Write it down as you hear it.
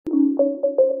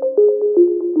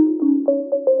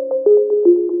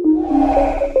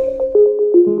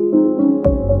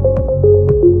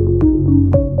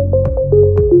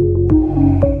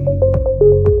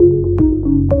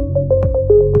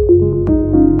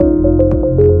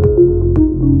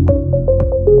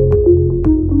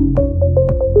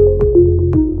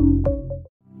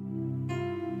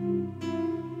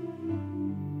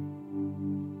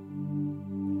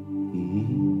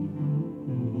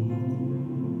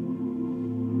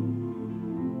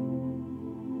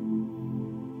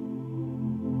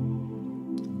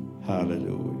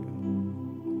Hallelujah.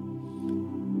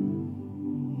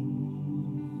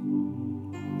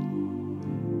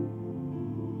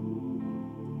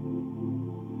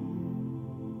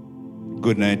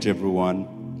 Good night, everyone.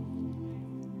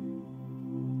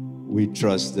 We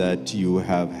trust that you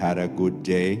have had a good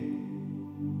day.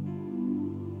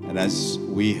 And as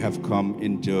we have come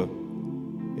into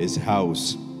his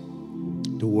house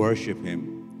to worship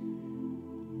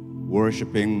him,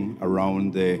 worshiping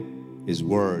around his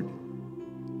word,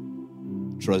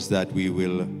 trust that we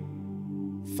will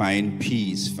find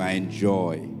peace, find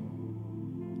joy,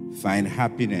 find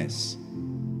happiness,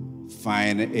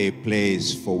 find a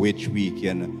place for which we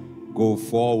can go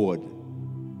forward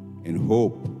in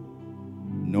hope,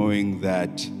 knowing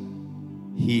that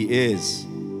he is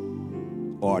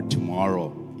our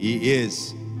tomorrow. He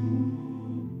is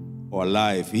our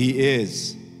life. He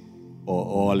is our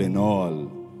all in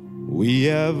all. We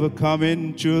have come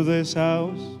into this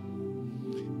house,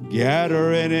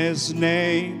 gather in his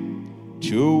name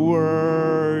to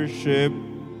worship.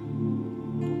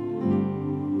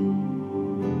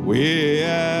 We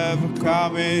have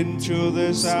come into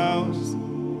this house,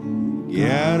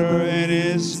 gather in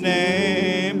his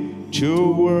name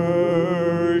to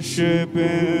worship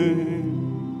him.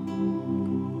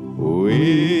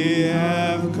 We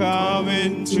have come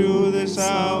into this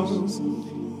house,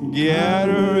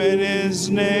 gather in his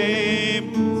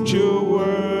name to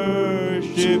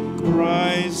worship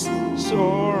Christ,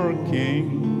 our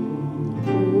King.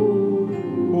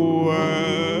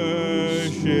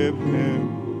 Worship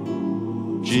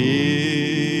him,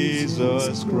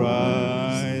 Jesus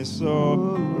Christ, our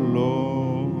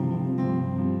Lord.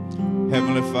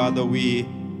 Heavenly Father, we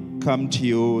come to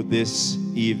you this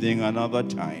evening another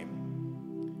time,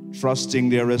 trusting,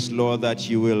 dearest Lord, that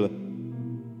you will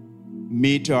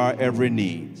meet our every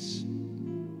needs.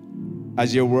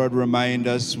 As your word reminds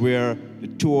us, where the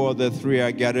two or the three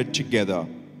are gathered together,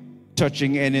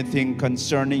 touching anything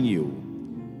concerning you,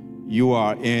 you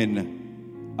are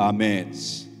in our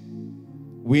midst.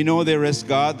 We know, dearest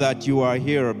God, that you are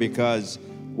here because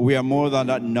we are more than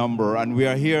that number, and we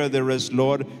are here, dearest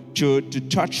Lord, to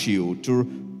touch you, to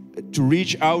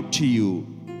reach out to you.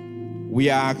 We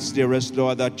ask, dearest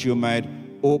Lord, that you might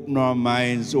open our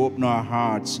minds, open our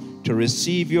hearts to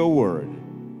receive your word,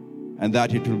 and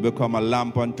that it will become a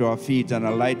lamp unto our feet and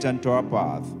a light unto our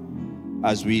path,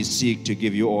 as we seek to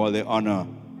give you all the honor,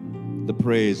 the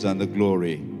praise, and the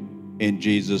glory. In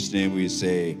Jesus' name we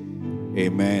say,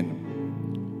 amen.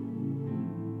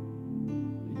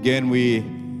 Again, we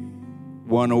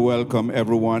want to welcome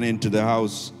everyone into the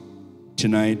house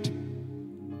tonight.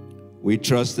 We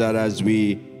trust that as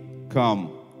we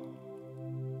come,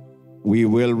 we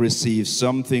will receive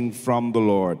something from the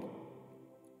Lord.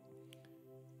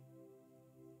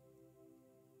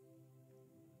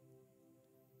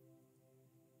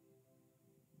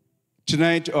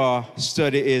 Tonight, our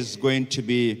study is going to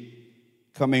be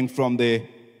coming from the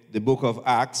book of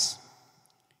Acts.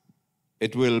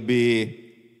 It will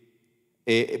be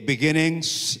a beginning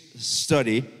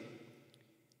study.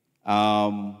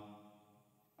 And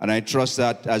I trust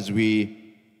that as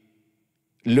we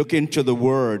look into the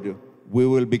word, we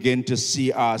will begin to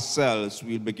see ourselves,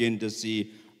 we'll begin to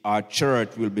see our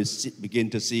church, we'll begin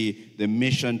to see the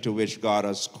mission to which God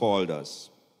has called us.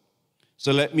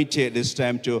 So let me take this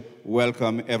time to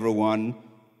welcome everyone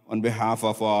on behalf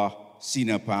of our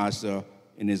senior pastor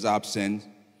in his absence.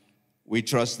 We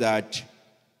trust that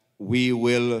we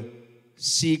will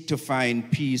seek to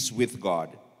find peace with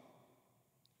God.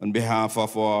 On behalf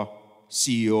of our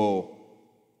CEO,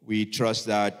 we trust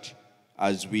that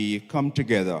as we come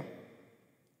together,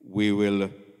 we will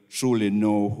truly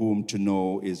know whom to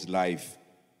know is life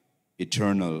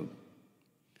eternal.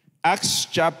 Acts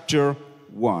chapter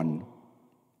 1,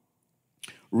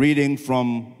 reading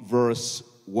from verse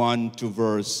 1 to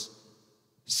verse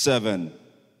 7.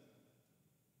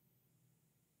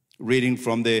 Reading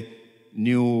from the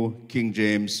New King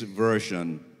James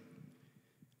Version.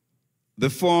 The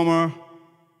former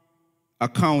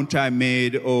account I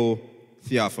made, O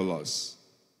Theophilus,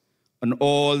 on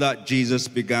all that Jesus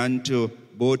began to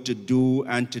both to do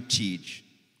and to teach,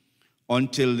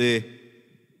 until the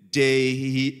day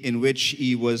in which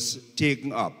he was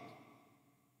taken up,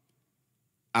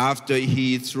 after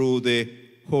he, through the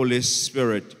Holy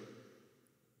Spirit,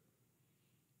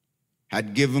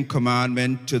 had given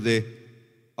commandment to the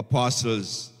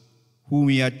apostles whom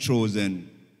he had chosen,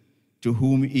 to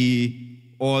whom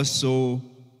he also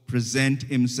present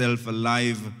himself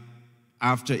alive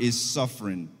after his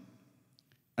suffering,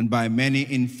 and by many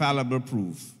infallible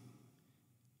proof,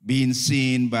 being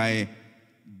seen by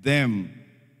them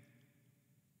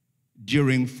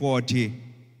during 40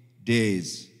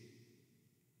 days,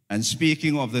 and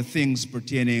speaking of the things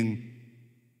pertaining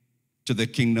to the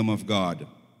kingdom of God.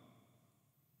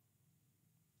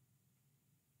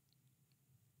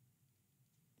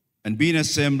 And being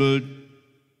assembled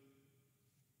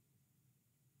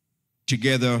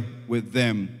together with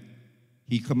them,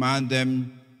 he commanded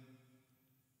them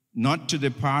not to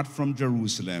depart from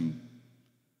Jerusalem,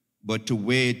 but to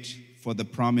wait for the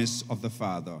promise of the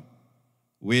Father,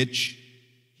 which,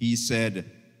 he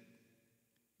said,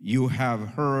 you have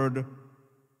heard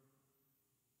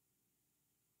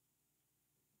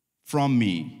from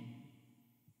me.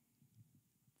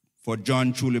 For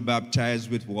John truly baptized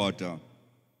with water,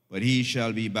 but he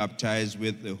shall be baptized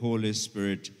with the Holy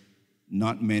Spirit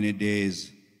not many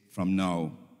days from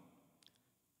now.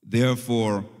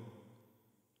 Therefore,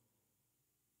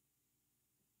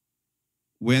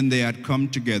 when they had come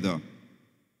together,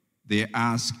 they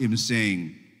asked him,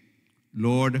 saying,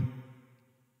 Lord,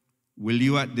 will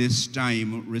you at this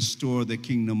time restore the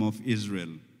kingdom of Israel?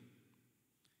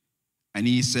 And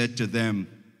he said to them,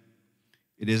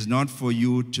 it is not for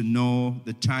you to know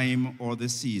the time or the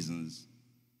seasons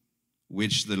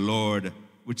which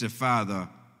the Father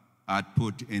had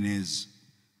put in his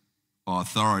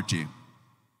authority.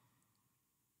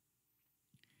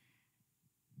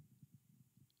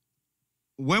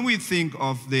 When we think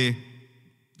of the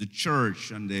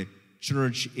church and the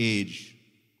church age,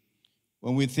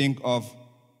 when we think of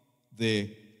the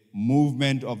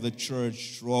movement of the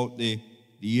church throughout the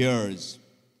years,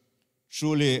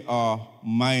 truly our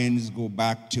minds go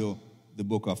back to the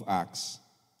book of Acts.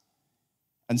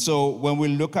 And so when we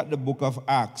look at the book of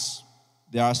Acts,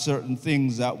 there are certain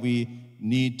things that we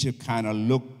need to kind of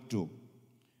look to.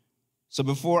 So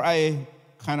before I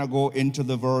kind of go into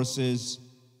the verses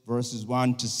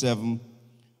 1 to 7,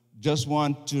 just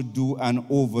want to do an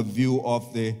overview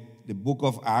of the book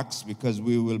of Acts, because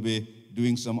we will be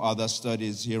doing some other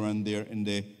studies here and there in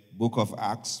the book of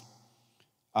Acts.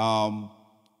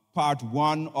 Part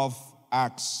 1 of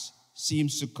Acts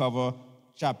seems to cover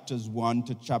chapters 1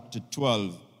 to chapter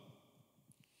 12.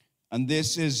 And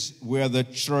this is where the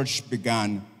church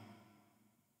began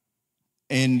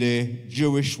in the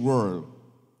Jewish world.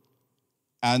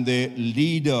 And the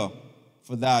leader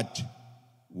for that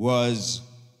was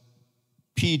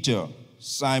Peter,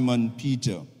 Simon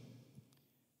Peter.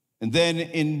 And then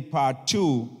in part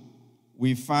 2,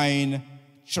 we find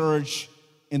church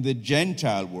in the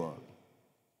Gentile world.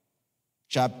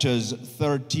 Chapters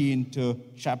 13 to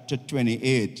chapter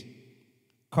 28,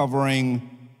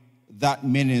 covering that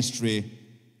ministry,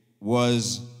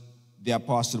 was the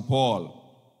Apostle Paul.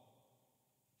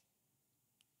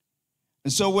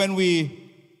 And so when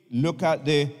we look at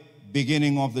the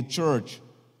beginning of the church,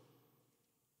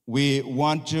 we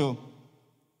want to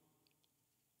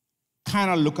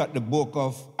kind of look at the book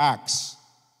of Acts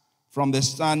from the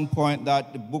standpoint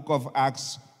that the book of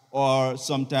Acts, or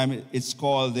sometimes it's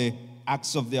called the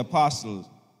Acts of the Apostles,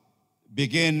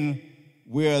 begin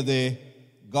where the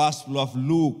Gospel of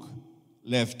Luke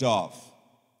left off.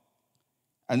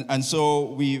 And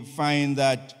so we find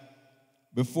that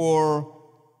before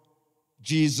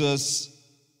Jesus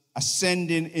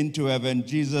ascending into heaven,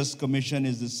 Jesus commissioned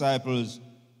his disciples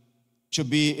to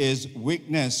be his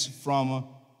witness from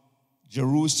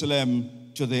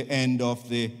Jerusalem to the end of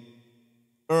the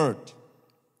earth.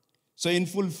 So in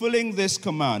fulfilling this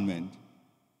commandment,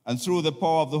 and through the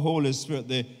power of the Holy Spirit,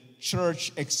 the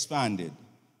church expanded.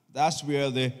 That's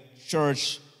where the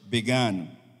church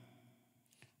began.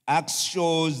 Acts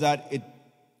shows that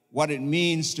what it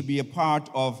means to be a part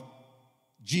of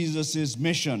Jesus'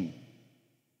 mission.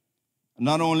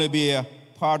 Not only be a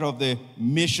part of the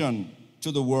mission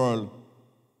to the world,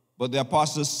 but the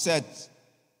apostles set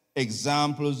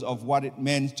examples of what it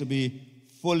meant to be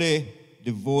fully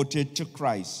devoted to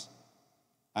Christ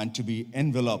and to be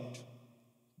enveloped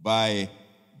by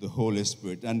the Holy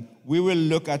Spirit. And we will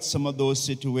look at some of those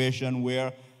situations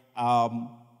where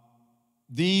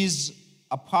these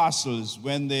apostles,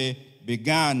 when they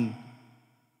began,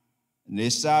 and they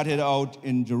started out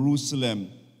in Jerusalem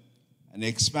and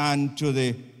expand to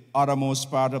the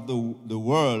uttermost part of the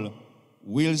world,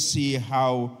 we'll see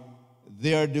how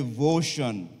their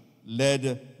devotion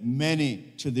led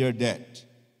many to their death.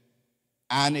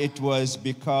 And it was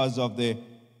because of the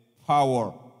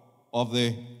power of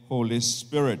the Holy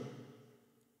Spirit.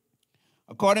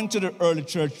 According to the early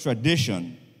church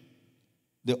tradition,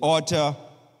 the author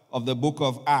of the book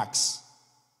of Acts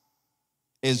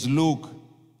is Luke,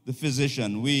 the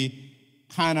physician. We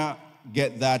kind of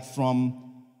get that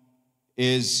from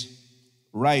his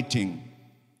writing,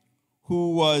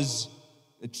 who was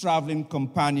a traveling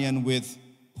companion with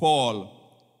Paul.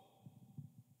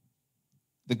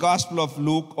 The Gospel of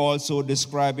Luke also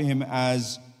describes him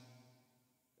as,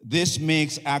 this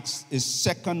makes Acts his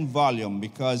second volume,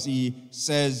 because he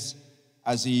says,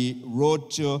 as he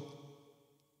wrote to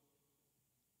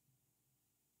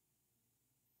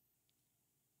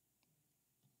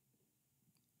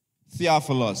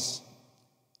Theophilus,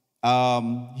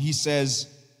 he says,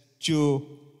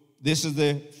 this is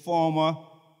a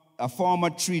former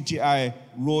treaty I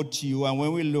wrote to you. And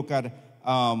when we look at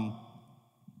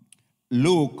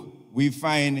Luke, we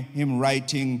find him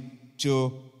writing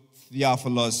to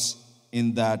Theophilus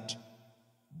in that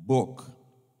book.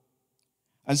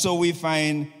 And so we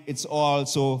find it's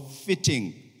also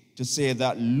fitting to say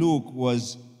that Luke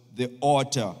was the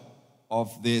author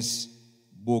of this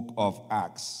book of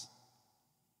Acts.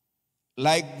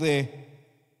 Like the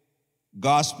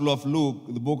Gospel of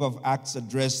Luke, the book of Acts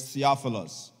addressed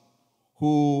Theophilus,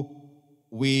 who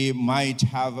we might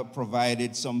have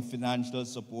provided some financial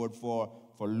support for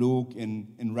Luke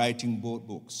in writing both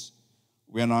books.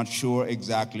 We're not sure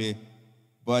exactly,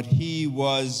 but he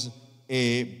was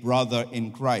a brother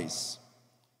in Christ.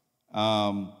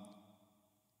 And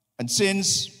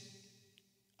since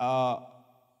the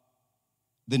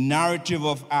narrative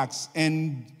of Acts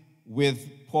ends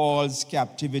with Paul's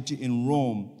captivity in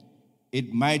Rome,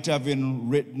 it might have been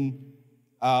written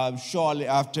shortly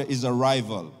after his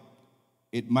arrival.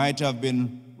 It might have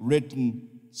been written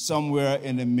somewhere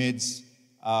in the mid-60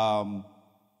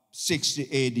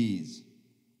 ADs.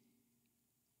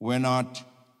 We're not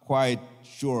quite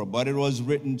sure, but it was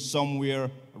written somewhere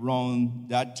around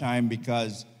that time,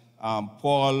 because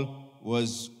Paul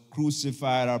was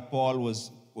crucified, or Paul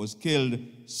was killed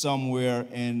somewhere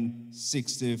in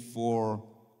 64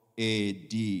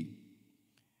 AD.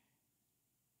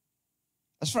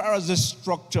 As far as the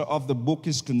structure of the book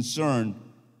is concerned,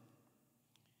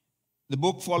 the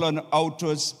book followed an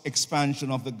outwards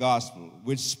expansion of the gospel,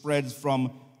 which spreads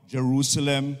from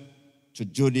Jerusalem to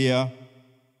Judea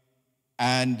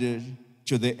and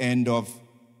to the end of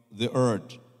the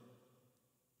earth.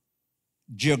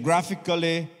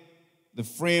 Geographically, the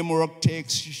framework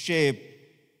takes shape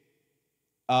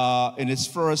in its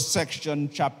first section,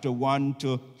 chapter 1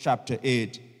 to chapter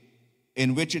 8,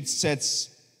 in which it sets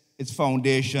its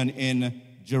foundation in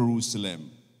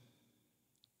Jerusalem.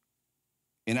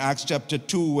 In Acts chapter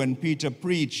 2, when Peter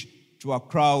preached to a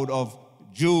crowd of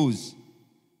Jews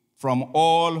from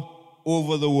all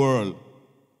over the world,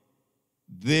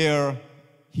 there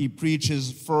he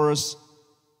preaches first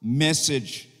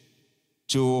message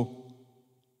to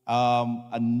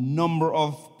a number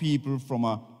of people from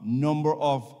a number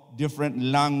of different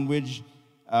language,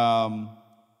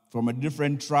 from a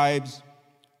different tribes,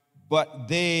 but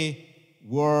they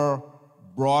were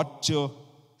brought to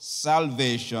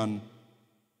salvation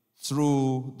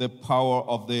through the power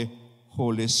of the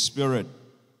Holy Spirit.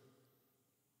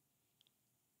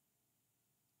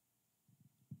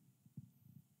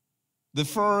 The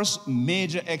first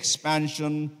major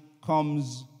expansion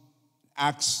comes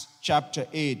Acts chapter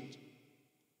 8,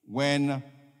 when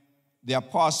the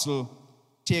apostle,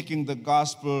 taking the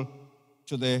gospel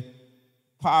to the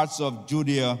parts of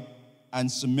Judea and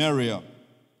Samaria.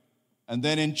 And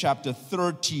then in chapter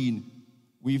 13,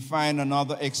 we find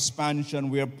another expansion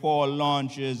where Paul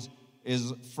launches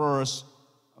his first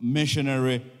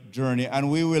missionary journey.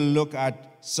 And we will look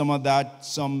at some of that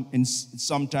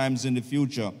sometimes in the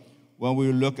future, when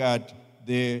we look at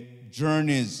the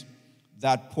journeys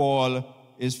that Paul,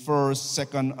 his first,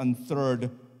 second, and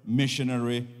third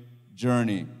missionary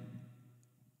journey.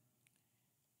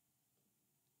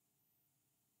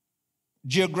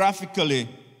 Geographically,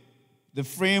 the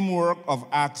framework of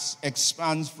Acts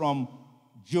expands from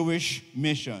Jewish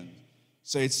missions.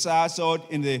 So it starts out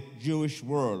in the Jewish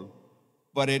world,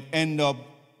 but it ends up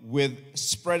with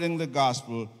spreading the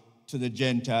gospel to the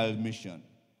Gentile mission.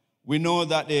 We know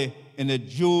that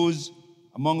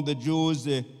among the Jews,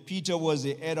 Peter was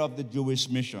the head of the Jewish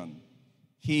mission.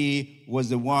 He was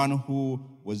the one who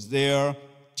was there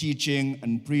teaching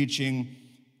and preaching.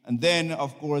 And then,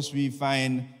 of course, we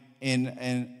find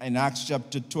in Acts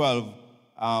chapter 12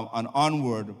 and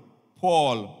onward,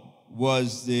 Paul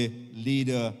was the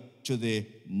leader to the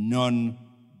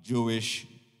non-Jewish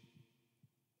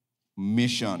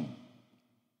mission.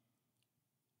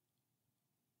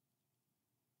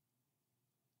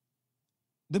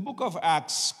 The book of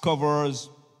Acts covers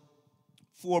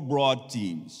four broad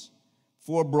themes,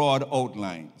 four broad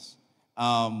outlines.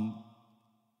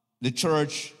 The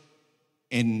church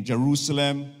in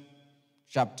Jerusalem,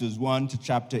 chapters 1 to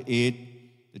chapter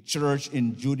 8, the church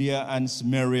in Judea and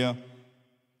Samaria,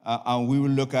 and we will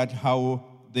look at how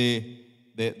the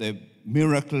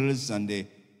miracles and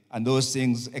those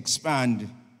things expand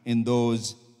in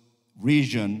those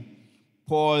regions,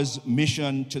 Paul's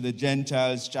mission to the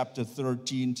Gentiles, chapter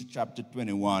 13 to chapter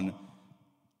 21,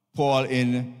 Paul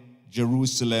in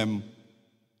Jerusalem,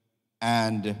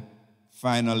 and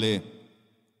finally,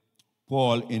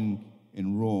 Paul in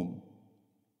Rome.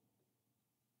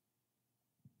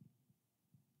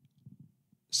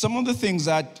 Some of the things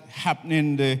that happen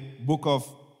in the book of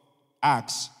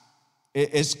Acts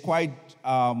is quite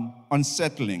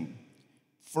unsettling.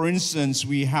 For instance,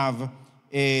 we have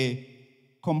a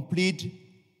complete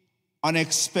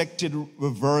unexpected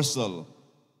reversal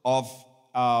of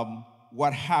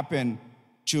what happened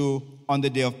on the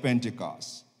day of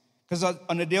Pentecost. Because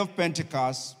on the day of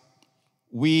Pentecost,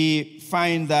 we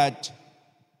find that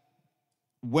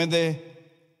when the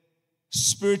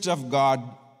Spirit of God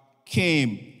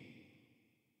came,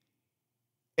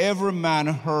 every man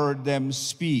heard them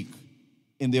speak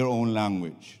in their own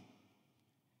language.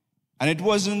 And it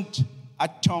wasn't a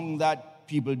tongue that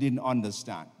people didn't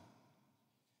understand.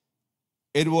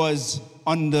 It was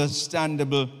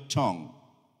understandable tongue,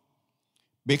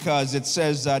 because it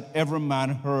says that every man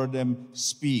heard them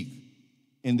speak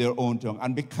in their own tongue.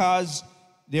 And because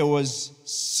there was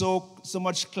so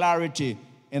much clarity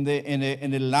in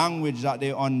the language that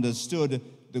they understood,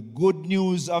 the good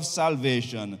news of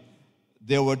salvation,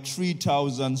 there were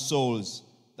 3,000 souls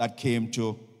that came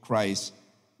to Christ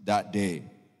that day.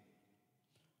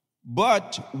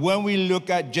 But when we look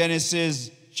at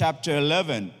Genesis chapter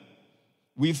 11,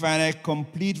 we find a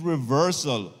complete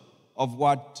reversal of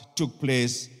what took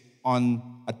place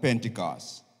at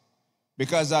Pentecost.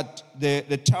 Because at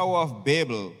the Tower of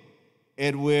Babel,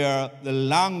 where the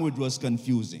language was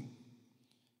confusing.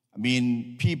 I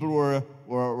mean, people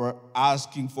were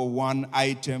asking for one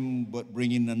item but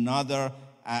bringing another,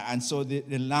 and so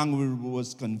the language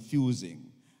was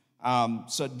confusing.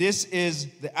 So this is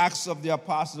the Acts of the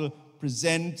Apostle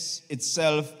presents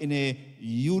itself in a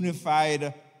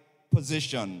unified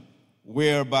position,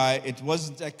 whereby it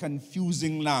wasn't a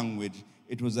confusing language.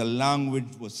 It was a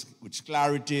language with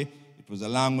clarity. It was a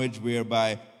language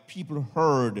whereby people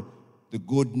heard the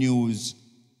good news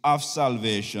of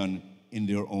salvation in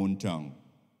their own tongue.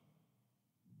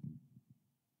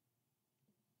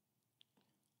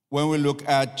 When we look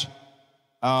at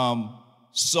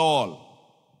Saul,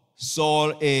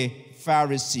 a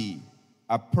Pharisee,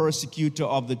 a persecutor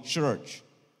of the church,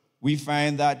 we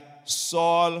find that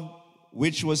Saul,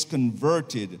 which was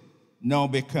converted, now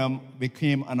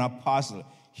became an apostle.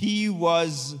 He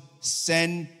was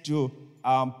sent to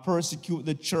persecute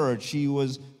the church. He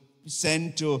was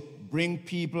sent to bring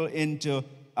people into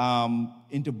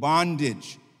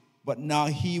bondage. But now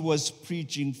he was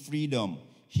preaching freedom.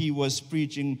 He was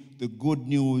preaching the good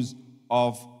news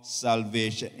of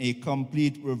salvation, a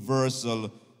complete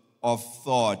reversal of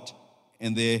thought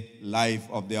in the life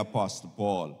of the Apostle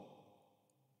Paul.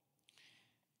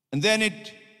 And then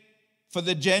for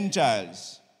the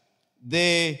Gentiles,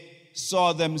 they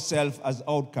saw themselves as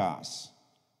outcasts.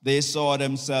 They saw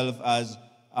themselves as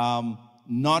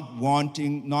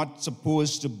not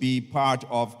supposed to be part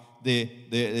of the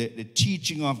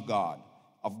teaching of God,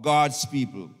 of God's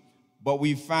people. But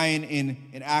we find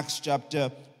in Acts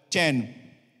chapter 10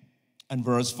 and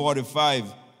verse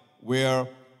 45,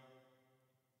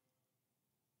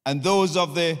 and those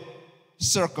of the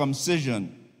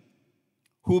circumcision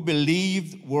who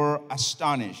believed were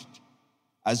astonished,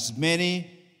 as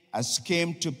many as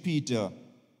came to Peter,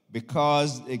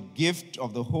 because the gift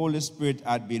of the Holy Spirit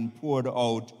had been poured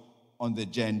out on the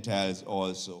Gentiles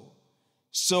also.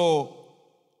 So,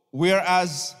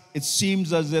 whereas it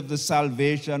seems as if the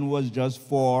salvation was just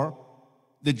for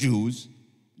the Jews,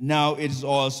 now it is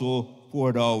also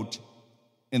poured out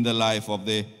in the life of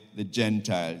the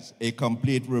Gentiles, a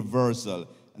complete reversal.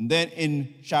 And then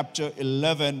in chapter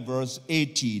 11, verse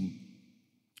 18,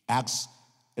 Acts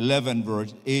 11,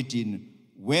 verse 18,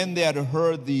 when they had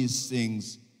heard these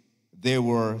things, they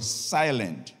were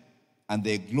silent, and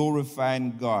they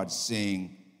glorified God,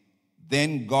 saying,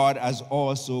 then God has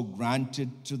also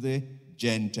granted to the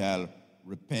Gentile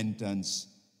repentance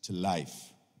to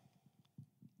life.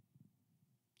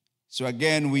 So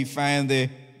again, we find the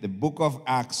book of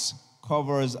Acts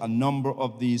covers a number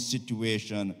of these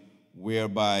situations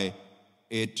whereby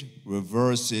it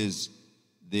reverses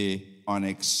the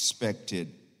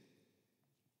unexpected.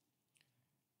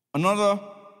 Another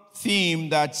theme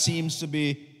that seems to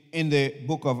be in the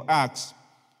book of Acts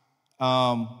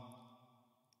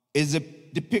is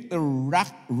depict the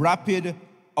rapid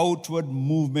outward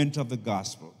movement of the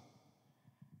gospel.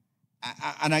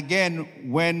 And again,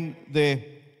 when the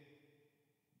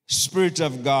Spirit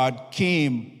of God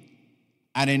came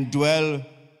and indwell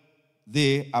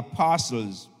the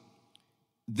apostles,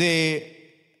 they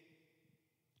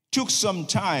took some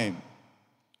time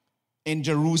in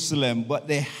Jerusalem, but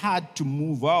they had to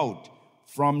move out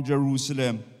from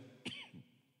Jerusalem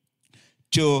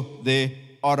to the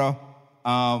other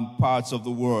parts of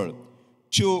the world,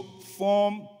 to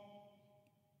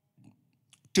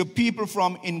people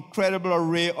from incredible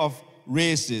array of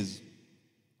races,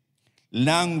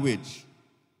 language,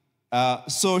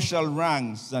 social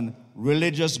ranks, and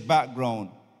religious background.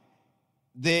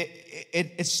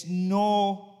 It's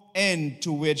no end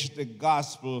to which the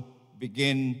gospel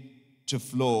begin to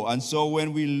flow. And so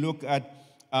when we look at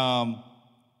the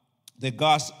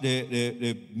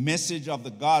message of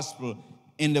the gospel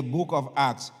in the book of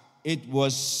Acts, it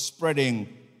was spreading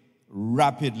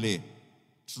rapidly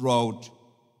throughout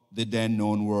the then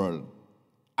known world.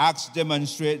 Acts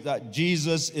demonstrates that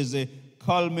Jesus is a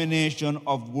culmination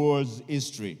of world's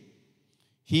history.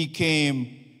 He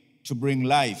came to bring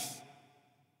life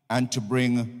and to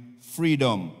bring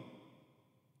freedom.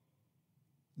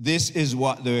 This is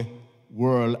what the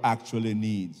world actually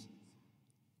needs.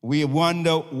 We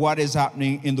wonder what is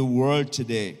happening in the world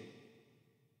today.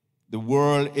 The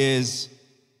world is,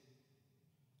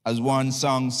 as one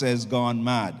song says, gone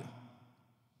mad.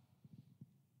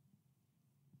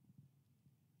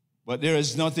 But there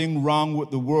is nothing wrong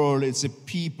with the world. It's a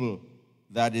people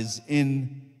that is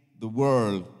in the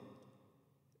world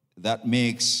that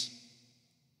makes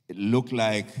it look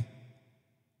like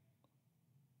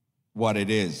what it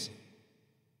is.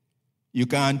 You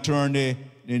can't turn the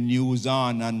news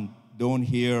on and don't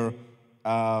hear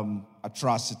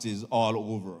atrocities all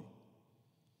over.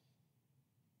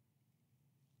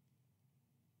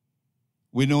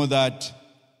 We know that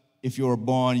if you're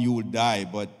born, you will die,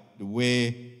 but the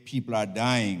way people are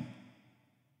dying,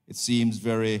 it seems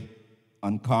very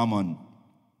uncommon.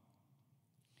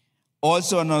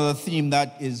 Also, another theme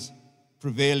that is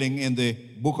prevailing in the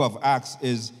book of Acts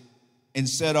is,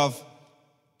 instead of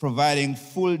providing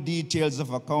full details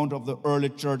of account of the early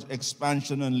church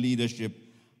expansion and leadership,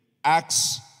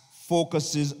 Acts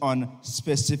focuses on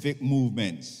specific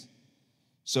movements.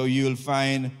 So you'll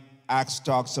find Acts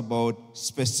talks about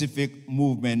specific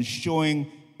movements,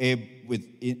 showing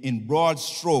in broad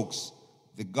strokes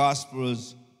the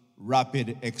gospel's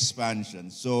rapid expansion.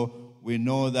 So we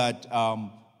know that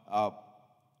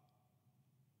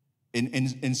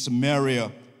in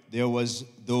Samaria there was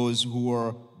those who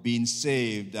were being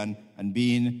saved and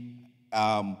being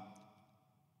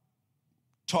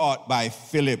taught by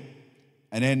Philip.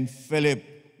 And then Philip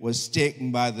was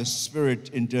taken by the Spirit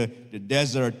into the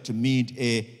desert to meet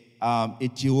a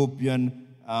Ethiopian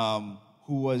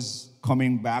who was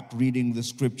coming back reading the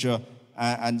scripture.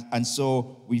 And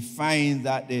so we find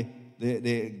that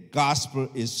the gospel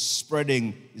is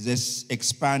spreading, is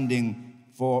expanding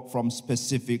from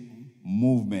specific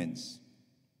movements.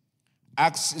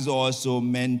 Acts is also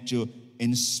meant to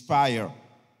inspire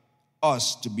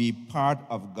us to be part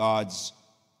of God's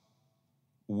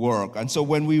work. And so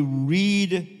when we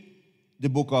read the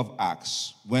book of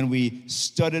Acts, when we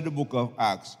study the book of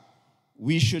Acts,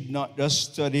 we should not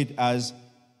just study it as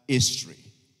history.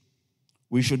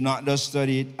 We should not just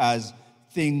study it as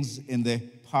things in the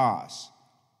past,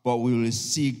 but we will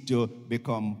seek to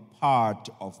become part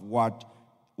of what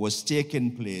was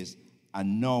taking place.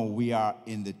 And now we are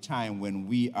in the time when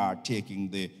we are taking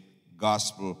the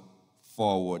gospel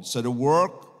forward. So the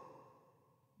work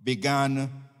began,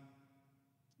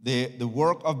 the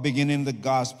work of beginning the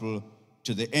gospel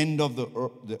to the end of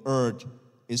the earth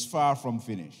is far from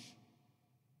finished.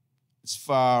 It's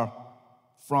far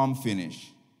from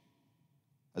finished.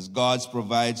 As God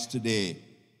provides today,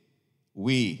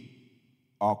 we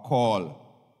are called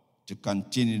to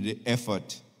continue the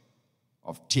effort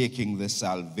of taking the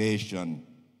salvation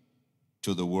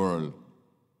to the world.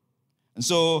 And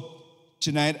so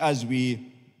tonight, as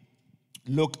we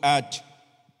look at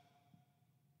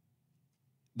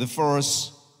the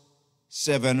first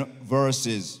 7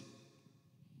 verses,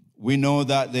 we know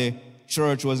that the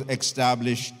church was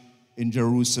established in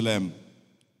Jerusalem.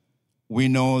 We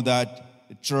know that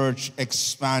the church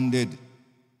expanded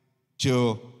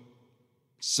to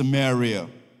Samaria,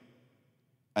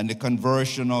 and the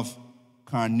conversion of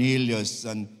Cornelius,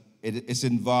 and it's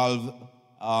involved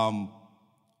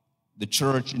the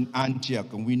church in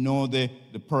Antioch, and we know the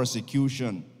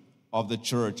persecution of the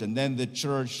church, and then the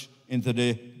church into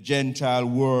the Gentile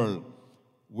world,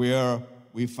 where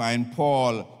we find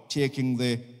Paul taking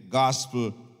the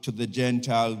gospel to the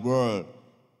Gentile world,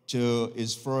 to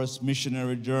his first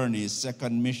missionary journey, his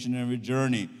second missionary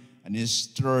journey, and his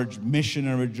third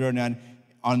missionary journey. And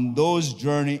on those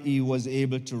journeys, he was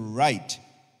able to write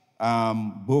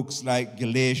books like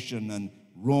Galatians and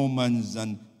Romans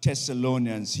and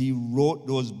Thessalonians. He wrote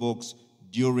those books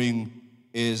during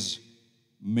his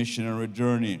missionary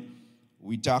journey.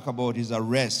 We talk about his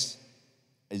arrest,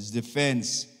 his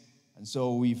defense, and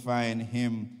so we find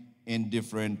him in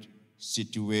different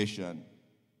situations.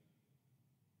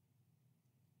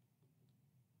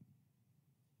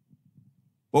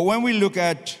 But when we look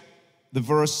at the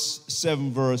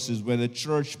 7 verses where the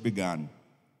church began,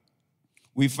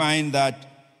 we find that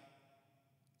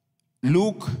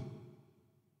Luke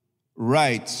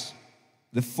writes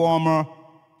the former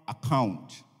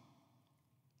account.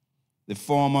 The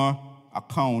former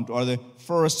account, or the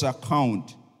first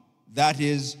account, that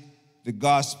is the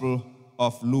Gospel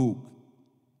of Luke.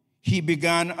 He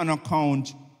began an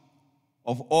account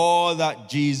of all that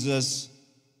Jesus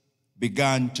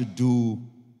began to do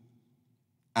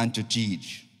and to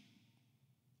teach.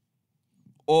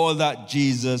 All that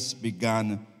Jesus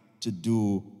began to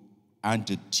do and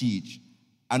to teach.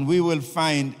 And we will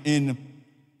find in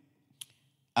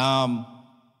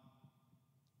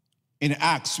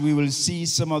Acts, we will see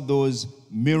some of those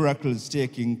miracles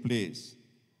taking place.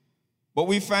 But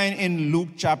we find in Luke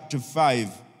chapter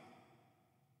 5,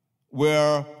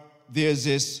 where there's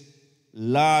this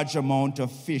large amount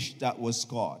of fish that was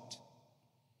caught.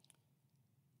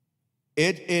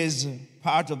 It is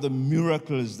part of the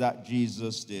miracles that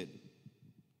Jesus did.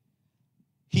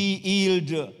 He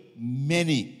healed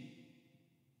many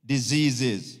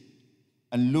diseases.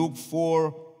 And Luke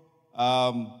 4,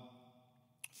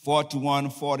 41,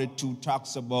 42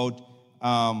 talks about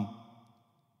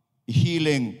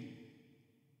healing.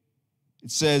 It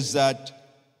says that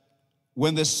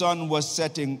when the sun was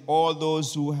setting, all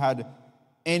those who had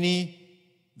any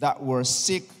that were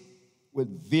sick with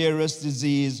various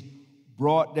disease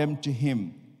brought them to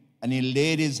him, and he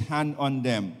laid his hand on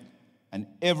them, and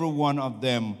every one of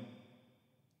them,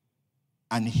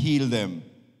 and healed them.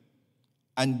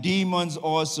 And demons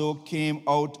also came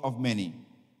out of many,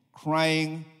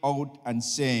 crying out and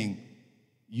saying,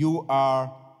 "You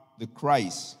are the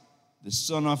Christ, the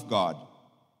Son of God."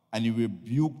 And he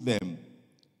rebuked them,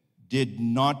 did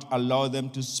not allow them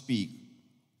to speak,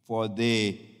 for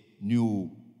they knew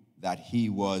that he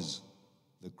was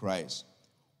the Christ.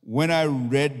 When I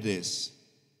read this,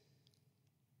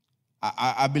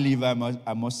 I believe I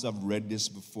must have read this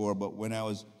before, but when I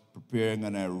was preparing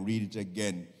and I read it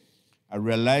again, I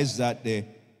realized that the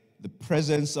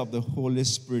presence of the Holy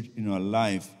Spirit in our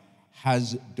life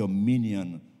has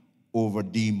dominion over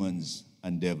demons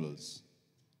and devils.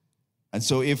 And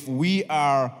so if we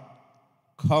are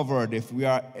covered, if we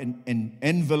are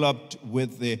enveloped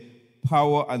with the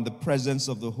power and the presence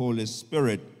of the Holy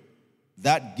Spirit,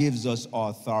 that gives us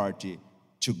authority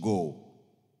to go,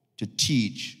 to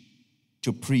teach,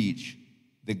 to preach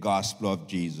the gospel of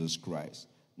Jesus Christ.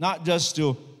 Not just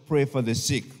to pray for the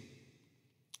sick,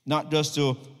 not just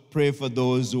to pray for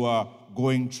those who are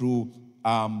going through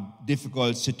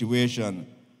difficult situation,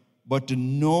 but to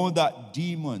know that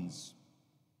demons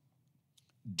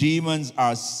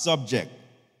are subject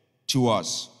to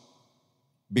us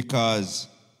because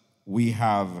we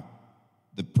have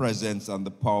the presence and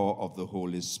the power of the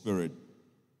Holy Spirit.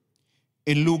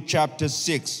 In Luke chapter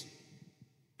 6,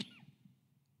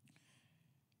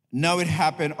 now it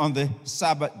happened on the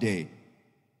Sabbath day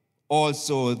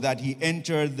also that he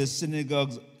entered the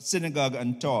synagogue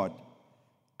and taught.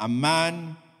 A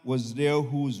man was there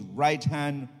whose right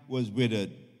hand was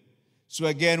withered. So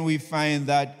again, we find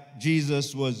that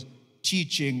Jesus was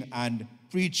teaching and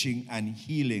preaching and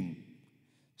healing.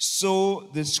 So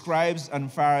the scribes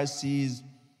and Pharisees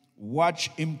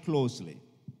watched him closely,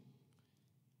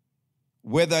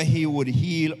 whether he would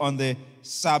heal on the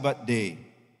Sabbath day,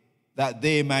 that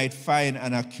they might find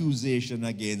an accusation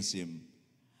against him.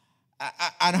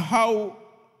 And how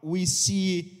we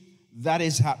see that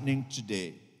is happening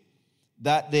today,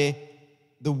 that the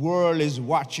world is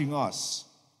watching us,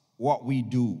 what we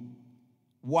do,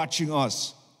 watching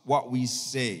us, what we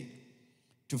say,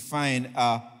 to find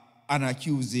an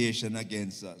accusation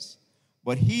against us.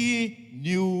 But he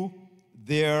knew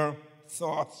their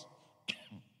thoughts.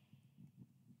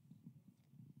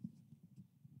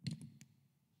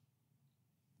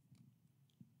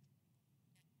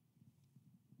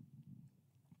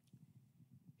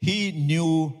 He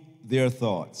knew their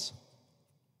thoughts.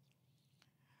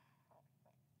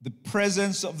 The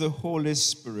presence of the Holy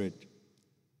Spirit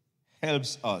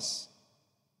helps us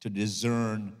to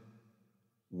discern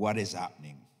what is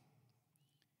happening.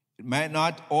 It might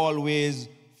not always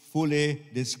fully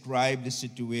describe the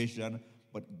situation,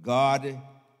 but God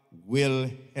will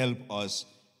help us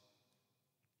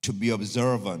to be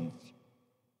observant,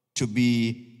 to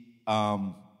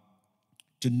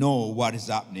know what is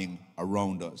happening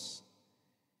around us.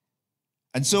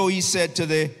 And so he said to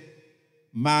the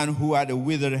man who had a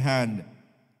withered hand,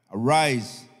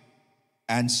 "Arise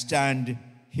and stand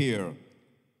here."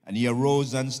 And he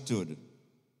arose and stood.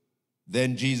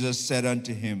 Then Jesus said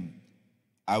unto him,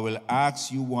 "I will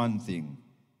ask you one thing.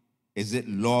 Is it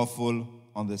lawful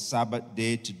on the Sabbath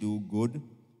day to do good,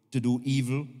 to do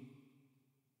evil,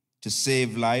 to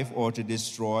save life, or to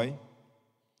destroy?"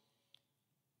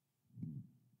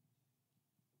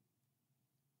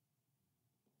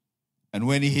 And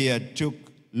when he had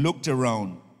looked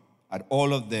around at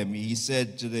all of them, he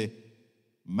said to the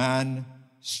man,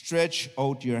 "Stretch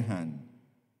out your hand."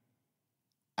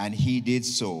 And he did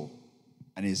so,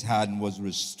 and his hand was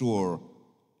restored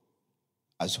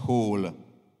as whole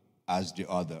as the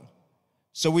other.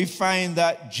 So we find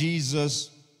that Jesus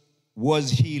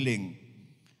was healing.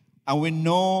 And we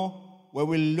know when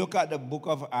we look at the book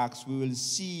of Acts, we will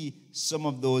see some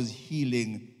of those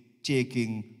healing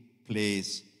taking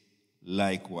place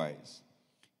likewise.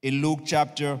 In Luke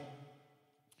chapter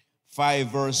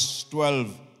 5, verse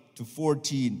 12 to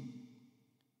 14,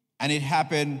 "And it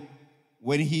happened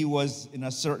when he was in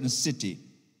a certain city,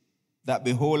 that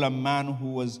behold, a man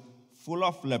who was full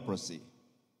of leprosy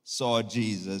saw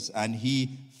Jesus, and he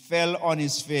fell on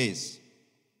his face,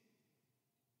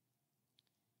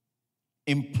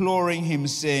 imploring him,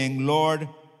 saying, Lord,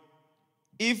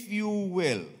 if you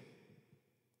will,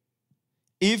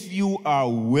 if you are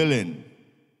willing,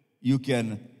 you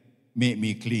can make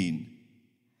me clean."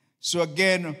 So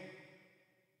again,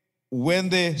 when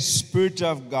the Spirit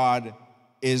of God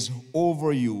is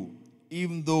over you,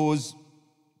 even those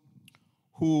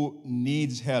who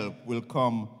needs help will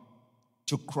come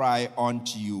to cry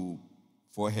unto you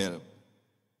for help.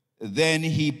 Then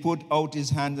he put out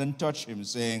his hand and touched him,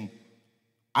 saying,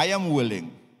 I am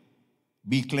willing,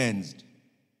 be cleansed.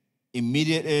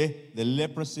 Immediately the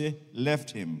leprosy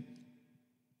left him,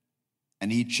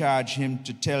 and he charged him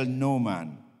to tell no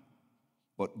man,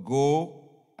 but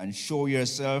go and show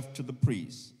yourself to the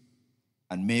priest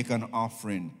and make an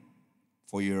offering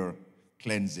for your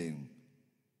cleansing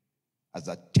as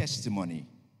a testimony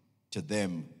to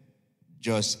them,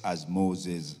 just as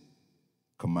Moses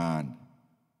commanded.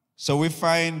 So we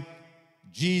find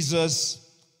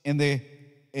Jesus in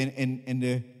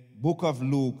the book of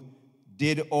Luke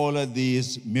did all of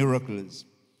these miracles.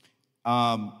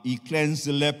 He cleansed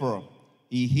the leper,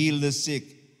 he healed the sick,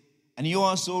 and he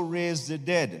also raised the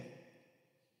dead.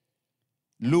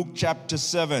 Luke chapter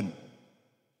 7,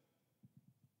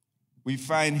 we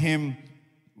find him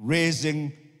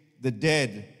raising the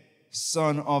dead,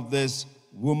 son of this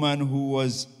woman who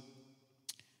was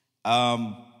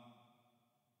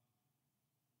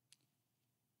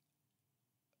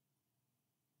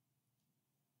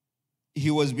he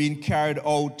was being carried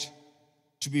out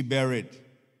to be buried.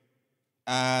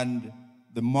 And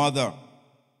the mother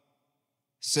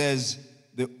says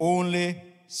the only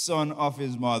son of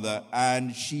his mother,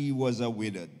 and she was a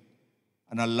widow.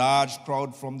 And a large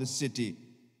crowd from the city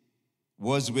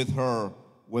was with her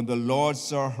when the Lord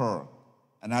saw her,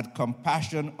 and had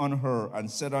compassion on her,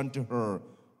 and said unto her,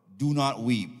 do not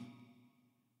weep.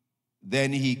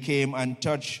 Then he came and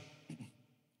touched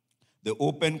the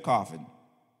open coffin,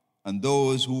 and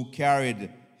those who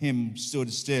carried him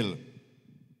stood still.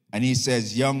 And he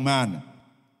says, young man,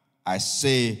 I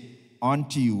say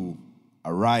unto you,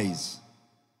 arise.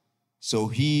 So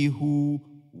he who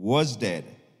was dead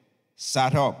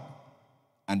sat up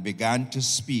and began to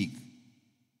speak,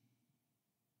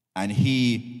 and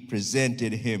he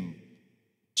presented him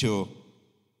to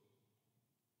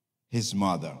his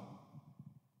mother.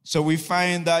 So we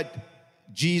find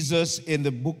that Jesus in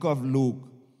the book of Luke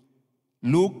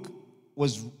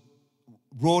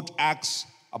wrote Acts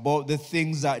about the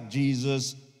things that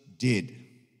Jesus did,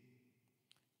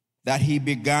 that he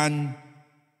began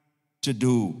to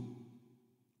do.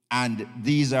 And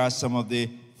these are some of the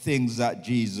things that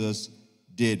Jesus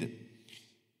did.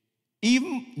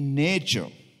 Even nature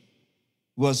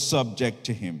was subject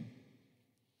to him.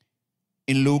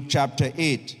 In Luke chapter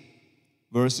 8,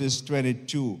 verses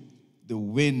 22, the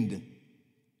wind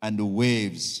and the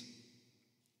waves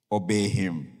obey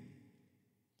him.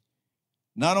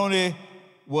 Not only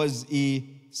was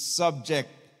he subject,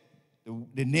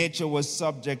 the nature was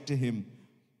subject to him,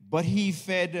 but he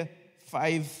fed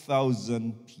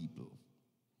 5,000 people.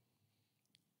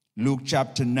 Luke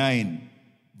chapter 9,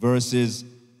 verses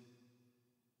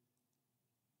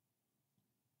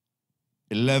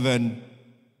 11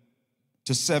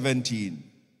 to 17.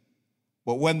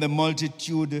 But when the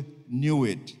multitude knew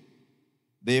it,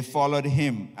 They followed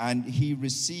him, and he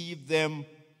received them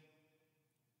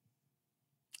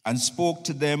and spoke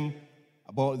to them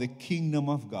about the kingdom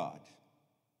of God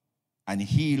and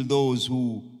healed those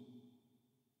who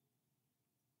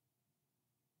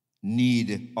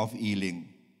need of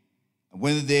healing.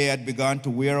 When they had begun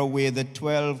to wear away, the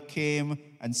 12 came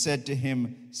and said to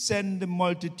him, "Send the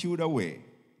multitude away,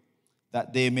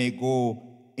 that they may go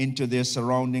into their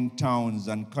surrounding towns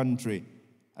and country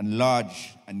and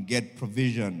lodge and get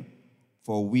provision,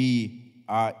 for we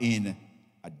are in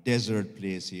a desert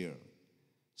place here."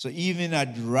 So even a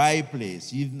dry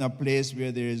place, even a place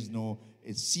where there is no,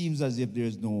 it seems as if there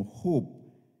is no hope,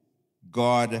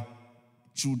 God,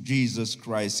 through Jesus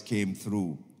Christ, came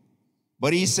through.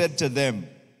 But he said to them,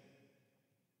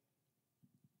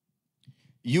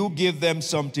 "You give them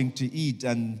something to eat."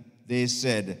 And they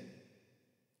said,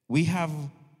 "We have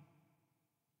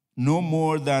no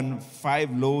more than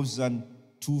 5 loaves and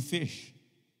 2 fish.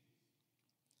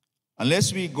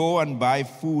 Unless we go and buy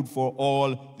food for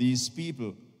all these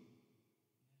people."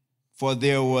 For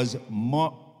there was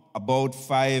about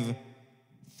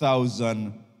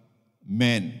 5,000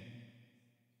 men,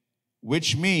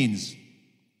 which means,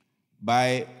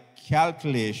 by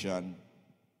calculation,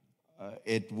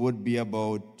 it would be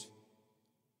about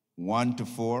 1 to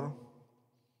 4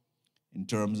 in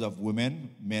terms of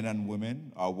women, men and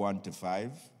women, or 1 to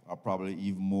 5, or probably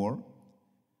even more.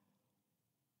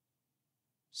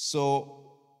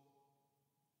 So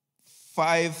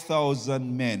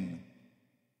 5,000 men.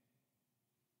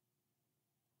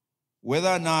 Whether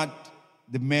or not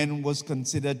the men was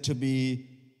considered to be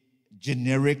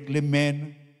generically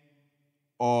men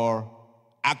or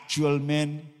actual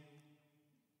men.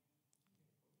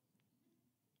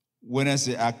 When I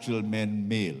say actual men,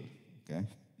 male, okay?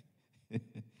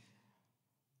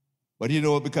 But you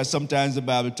know, because sometimes the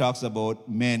Bible talks about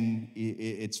men,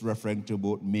 it's referring to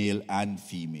both male and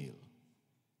female.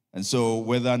 And so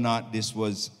whether or not this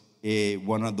was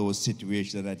one of those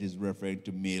situations that is referring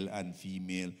to male and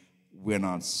female, we're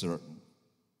not certain.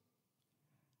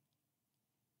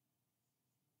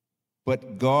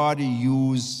 But God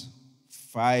used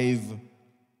 5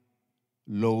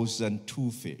 loaves and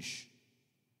 2 fish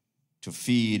to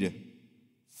feed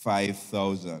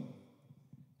 5,000.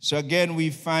 So again,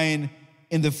 we find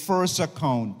in the first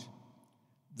account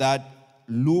that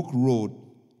Luke wrote,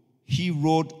 he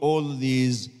wrote all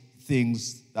these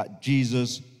things that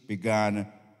Jesus began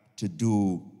to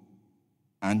do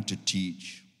and to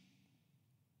teach.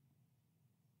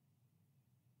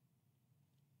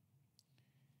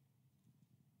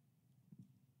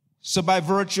 So by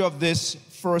virtue of this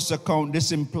first account,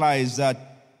 this implies that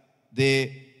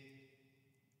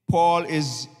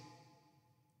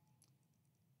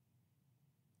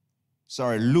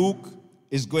Luke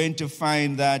is going to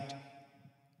find that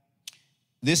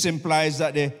this implies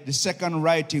that the second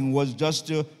writing was just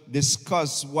to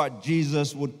discuss what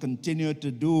Jesus would continue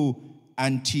to do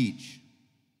and teach.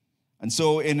 And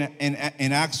so in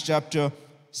Acts chapter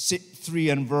 3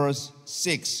 and verse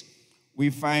 6, we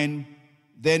find,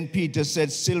 "Then Peter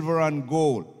said, 'Silver and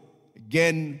gold.'"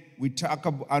 Again, we talk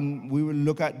about, and we will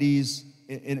look at these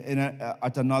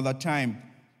at another time.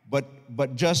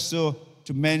 But just to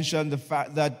mention the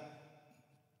fact that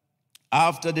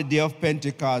after the day of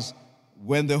Pentecost,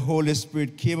 when the Holy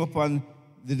Spirit came upon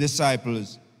the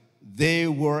disciples, they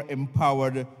were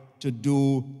empowered to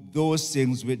do those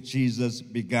things which Jesus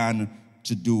began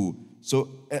to do. So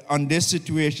on this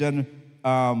situation,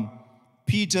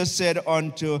 Peter said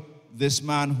unto this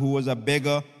man who was a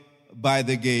beggar by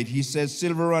the gate, he says,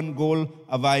 "Silver and gold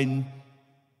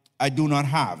I do not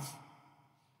have,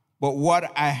 but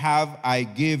what I have I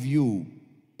give you.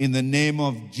 In the name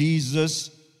of Jesus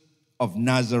of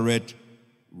Nazareth,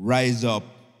 rise up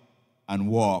and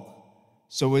walk."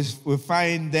 So we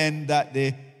find then that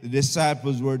the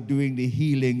disciples were doing the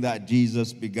healing that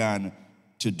Jesus began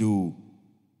to do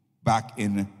back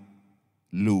in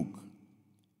Luke.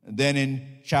 And then in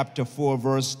chapter 4,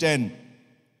 verse 10,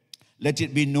 "Let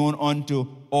it be known unto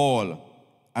all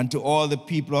and to all the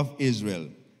people of Israel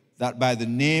that by the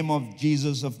name of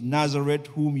Jesus of Nazareth,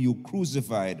 whom you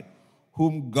crucified,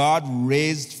 whom God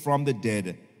raised from the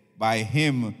dead, by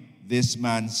him this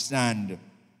man stand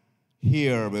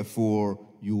here before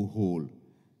you whole."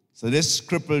 So this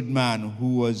crippled man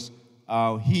who was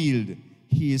healed,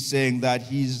 he is saying that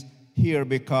he's here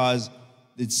because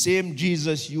the same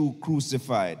Jesus you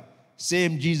crucified,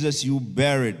 same Jesus you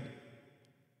buried,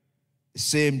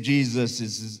 same Jesus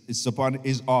is upon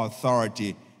his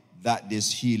authority that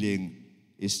this healing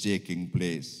is taking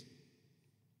place.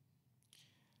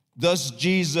 Thus,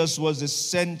 Jesus was the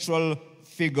central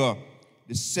figure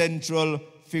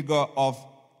figure of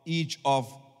each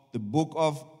of the book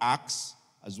of Acts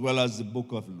as well as the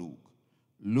book of Luke.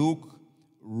 Luke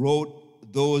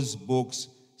wrote those books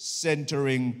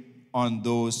centering on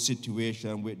those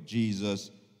situations which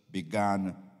Jesus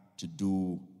began to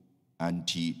do and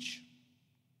teach.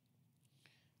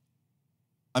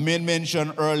 I made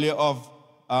mention earlier of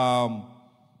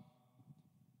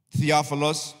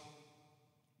Theophilus,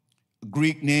 a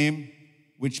Greek name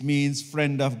which means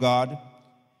friend of God.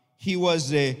 He was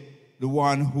the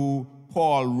one who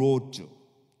Paul wrote to.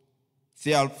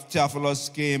 Theophilus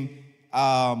came,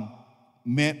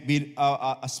 being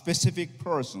a specific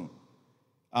person,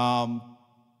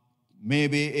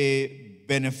 maybe a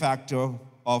benefactor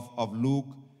of Luke,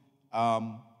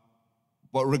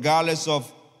 but regardless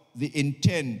of the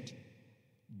intent,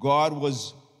 God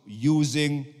was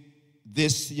using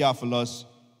this Theophilus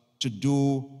to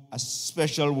do a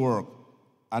special work,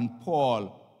 and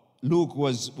Luke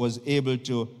was able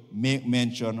to make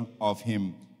mention of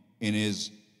him in his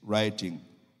writing.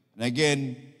 And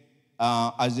again,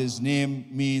 as his name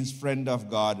means friend of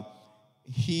God,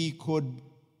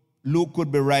 Luke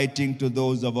could be writing to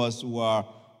those of us who are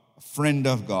a friend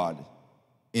of God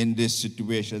in this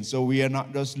situation. So we are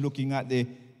not just looking at the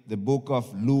book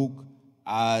of Luke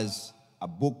as a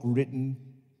book written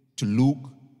to Luke,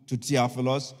 to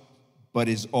Theophilus, but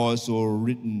is also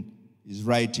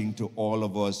writing to all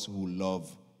of us who love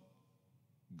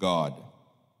God.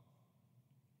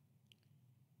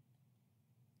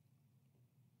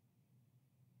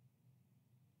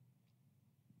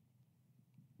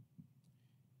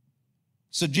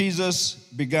 So Jesus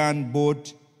began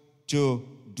both to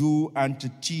do and to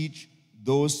teach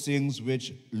those things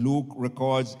which Luke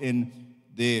records in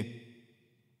the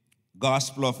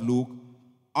Gospel of Luke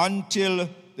until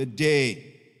the day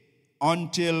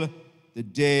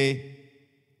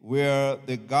where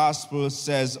the Gospel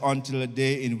says until the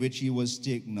day in which he was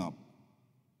taken up.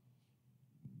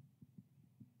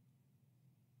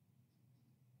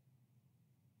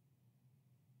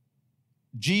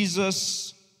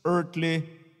 Jesus' earthly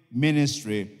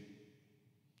ministry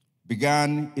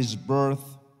began his birth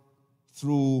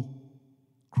through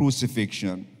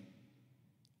crucifixion.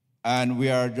 And we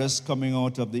are just coming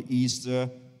out of the Easter,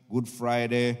 Good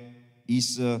Friday,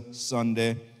 Easter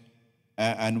Sunday,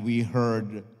 and we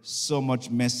heard so much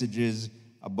messages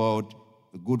about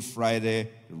the Good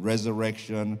Friday, the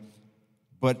resurrection.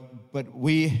 But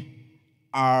we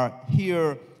are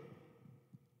here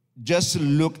just to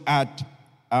look at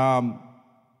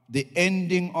the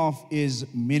ending of his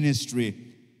ministry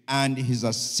and his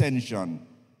ascension.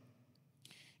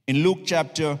 In Luke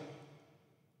chapter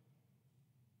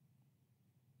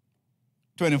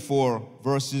 24,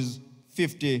 verses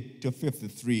 50 to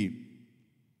 53,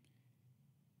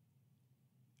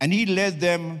 and he led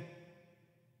them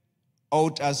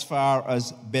out as far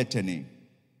as Bethany,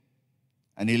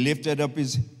 and he lifted up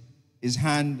his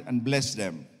hand and blessed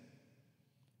them.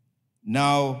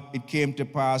 Now it came to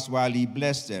pass while he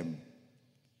blessed them,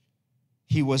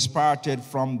 he was parted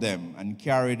from them and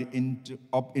carried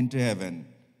up into heaven.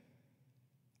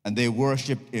 And they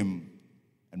worshipped him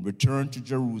and returned to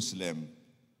Jerusalem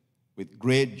with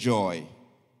great joy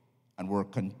and were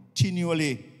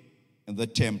continually in the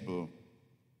temple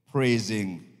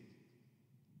praising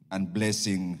and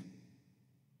blessing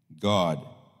God.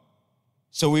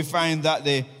 So we find that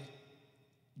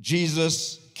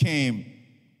Jesus came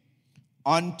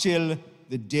until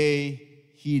the day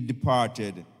he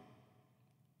departed.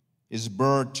 His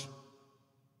birth,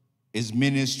 his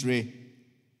ministry,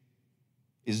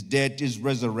 his death, his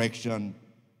resurrection,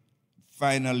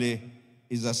 finally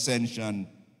his ascension.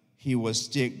 He was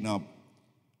taken up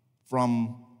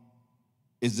from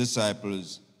his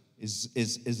disciples.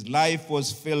 His life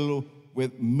was filled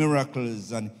with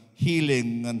miracles and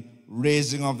healing and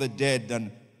raising of the dead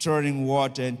and turning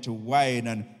water into wine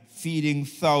and feeding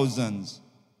thousands.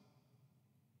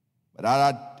 But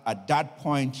at that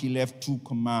point, he left two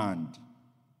commands.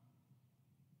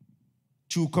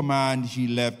 Two commands he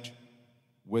left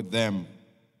with them.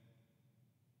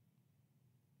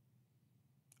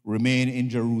 Remain in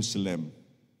Jerusalem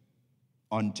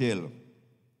until,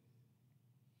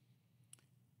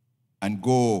 and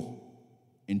go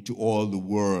into all the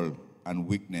world and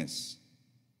witness.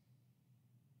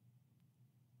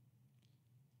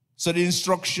 So the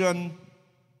instruction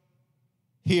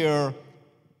here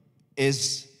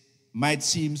might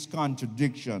seem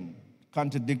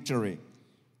contradictory,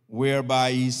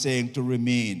 whereby he's saying to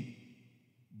remain,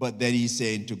 but then he's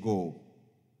saying to go.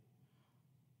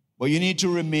 But you need to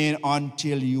remain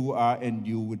until you are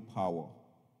endued with power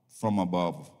from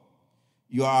above.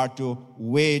 You are to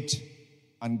wait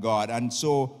on God. And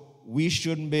so we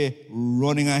shouldn't be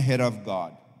running ahead of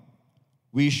God.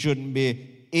 We shouldn't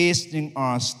be hastening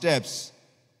our steps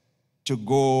to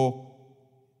go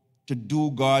to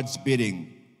do God's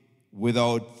bidding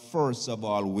without first of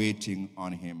all waiting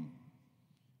on him.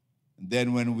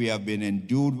 Then when we have been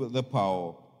endued with the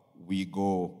power, we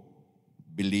go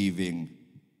believing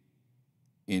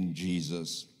in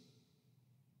Jesus.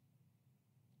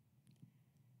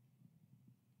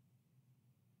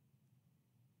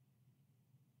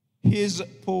 His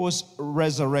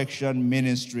post-resurrection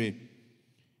ministry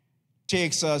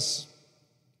takes us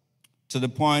to the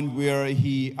point where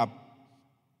he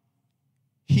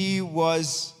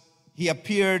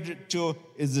appeared to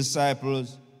his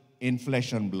disciples in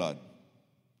flesh and blood.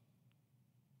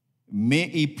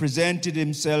 He presented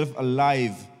himself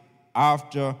alive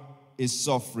after his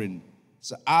suffering.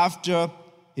 So after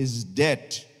his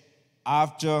death,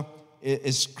 after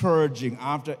his scourging,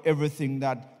 after everything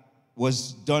that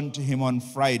was done to him on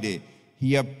Friday,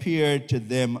 he appeared to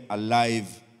them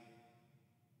alive.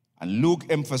 And Luke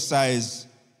emphasized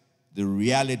the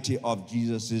reality of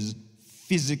Jesus'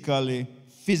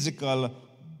 physical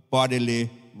bodily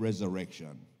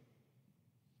resurrection.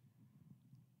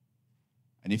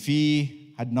 And if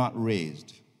he had not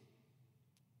raised,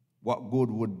 what good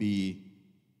would be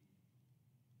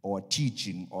our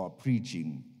teaching or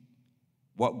preaching?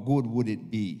 What good would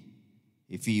it be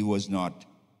if he was not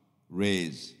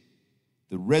raised?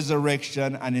 The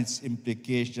resurrection and its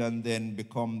implication then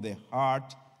become the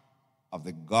heart of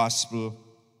the gospel,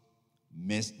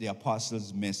 the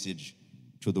apostles' message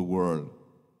to the world.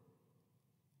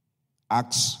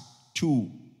 Acts 2,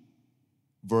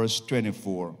 verse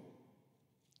 24.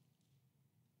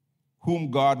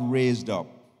 Whom God raised up,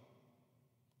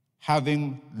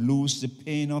 having loosed the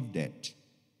pain of death,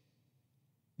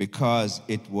 because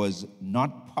it was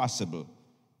not possible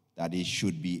that he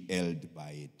should be held by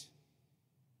it.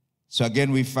 So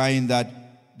again, we find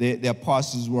that the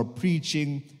apostles were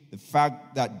preaching the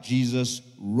fact that Jesus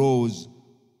rose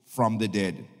from the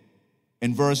dead.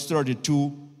 In verse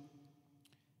 32,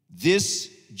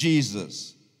 this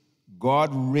Jesus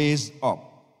God raised up,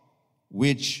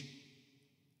 which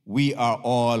we are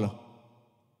all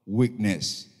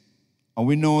witness. And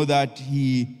we know that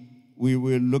we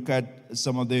will look at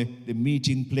some of the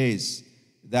meeting place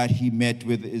that he met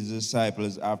with his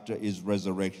disciples after his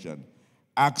resurrection.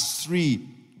 Acts 3,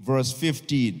 verse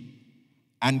 15.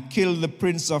 And killed the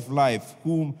Prince of Life,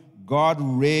 whom God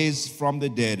raised from the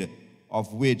dead,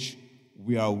 of which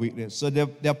we are witness. So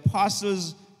the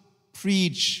apostles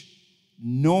preach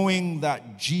knowing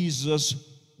that Jesus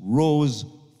rose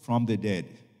from the dead.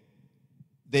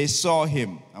 They saw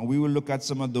him, and we will look at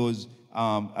some of those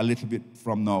a little bit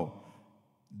from now.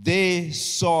 They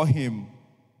saw him,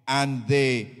 and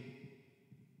they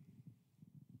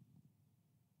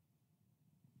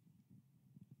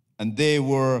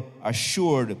were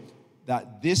assured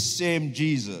that this same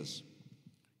Jesus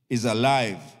is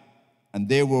alive, and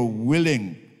they were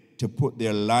willing to put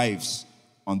their lives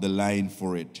on the line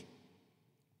for it.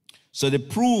 So the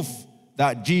proof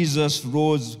that Jesus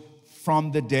rose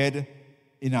from the dead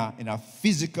in a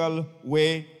physical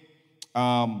way,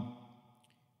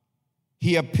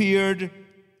 he appeared,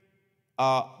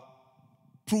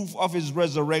 proof of his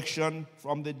resurrection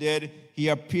from the dead. He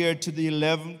appeared to the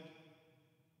 11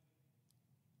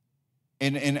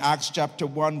 in Acts chapter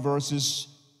 1, verses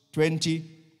 20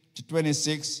 to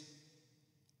 26.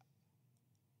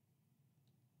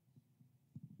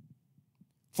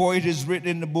 For it is written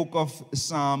in the book of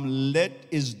Psalm, let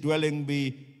his dwelling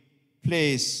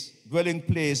place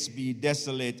be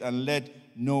desolate, and let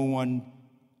no one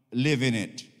live in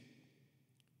it.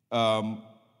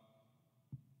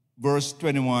 Verse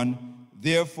 21,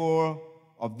 therefore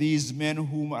of these men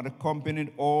whom had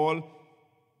accompanied all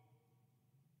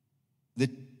the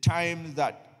time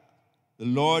that the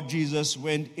Lord Jesus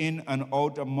went in and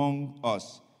out among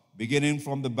us, beginning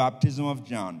from the baptism of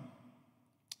John,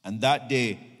 and that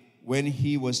day when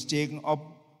he was taken up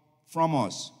from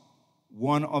us,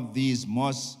 one of these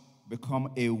must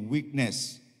become a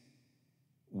witness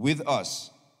with us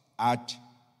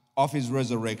of his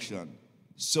resurrection.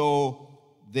 So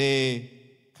they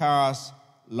cast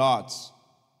lots,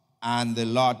 and the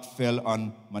lot fell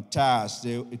on Matthias.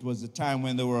 It was the time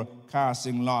when they were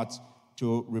casting lots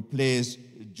to replace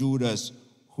Judas,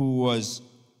 who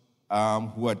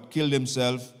had killed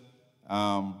himself.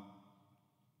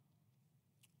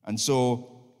 And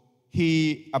so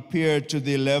he appeared to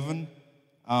the 11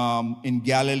 in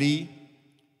Galilee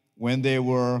when they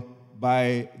were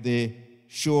by the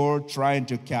shore trying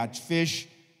to catch fish.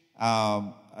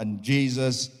 And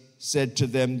Jesus said to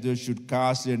them they should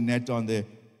cast their net on the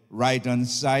right-hand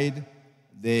side.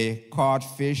 They caught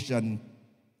fish, and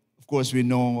of course we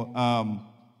know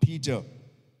Peter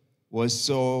was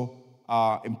so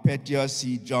impetuous,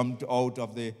 he jumped out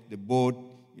of the boat,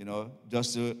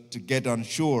 just to get on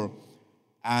shore.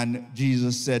 And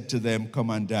Jesus said to them,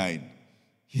 "Come and dine."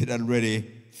 He had already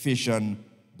fish and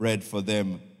bread for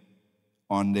them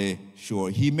on the shore.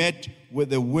 He met with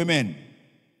the women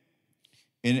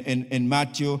in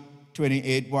Matthew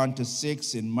 28,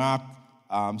 1-6, in Mark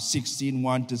 16,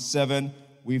 1-7.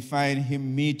 We find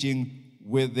him meeting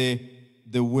with the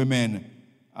women.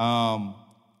 And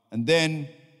then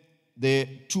the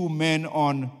two men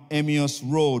on Emmaus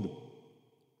Road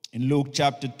in Luke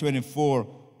chapter 24,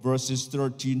 verses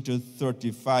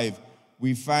 13-35.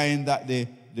 We find that the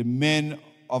men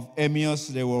of Emmaus,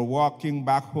 they were walking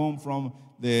back home from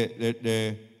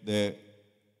the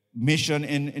mission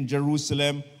in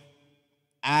Jerusalem,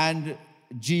 and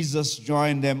Jesus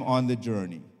joined them on the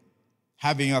journey,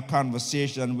 having a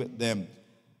conversation with them.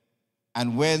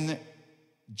 And when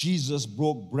Jesus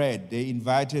broke bread, they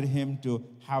invited him to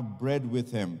have bread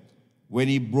with him. When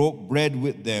he broke bread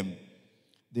with them,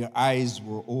 their eyes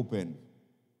were open,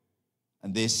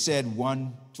 and they said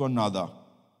one to another,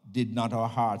 "Did not our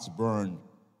hearts burn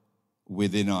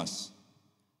within us?"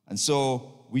 And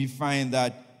so we find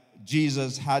that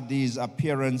Jesus had these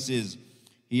appearances.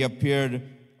 He appeared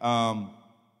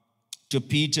to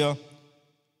Peter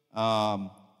on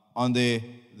the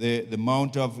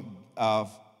Mount of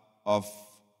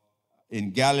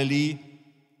in Galilee,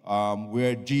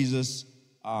 where Jesus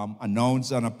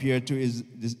announced and appeared to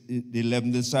the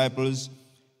 11 disciples.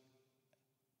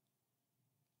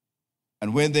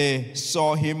 And when they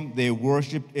saw him, they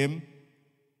worshiped him,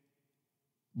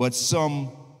 but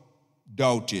some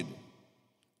doubted.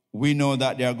 We know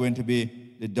that there are going to be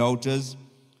the doubters.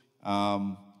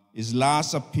 His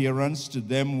last appearance to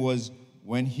them was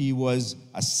when he was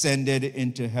ascended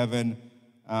into heaven,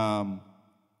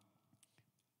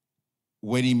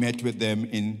 when he met with them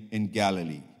in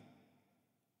Galilee.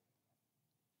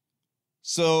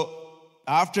 So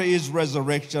after his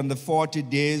resurrection, the 40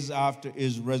 days after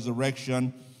his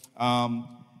resurrection,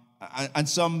 and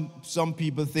some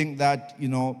people think that,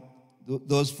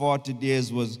 those 40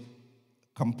 days was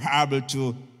comparable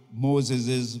to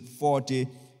Moses' 40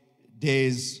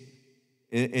 days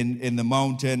in the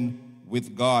mountain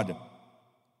with God.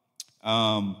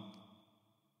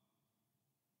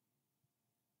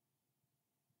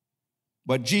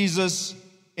 But Jesus,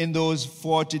 in those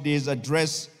 40 days,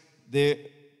 addressed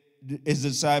his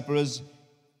disciples,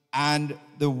 and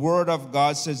the Word of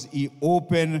God says he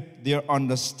opened their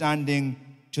understanding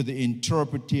to the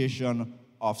interpretation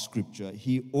of Scripture.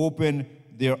 He opened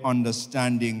their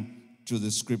understanding to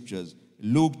the Scriptures.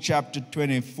 Luke chapter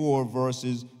 24,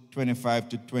 verses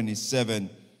 25-27.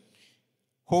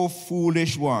 "O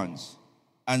foolish ones,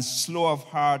 and slow of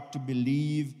heart to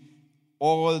believe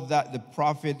all that the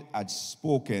prophet had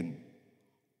spoken.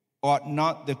 Ought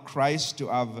not the Christ to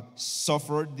have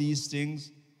suffered these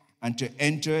things and to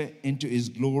enter into his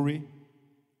glory?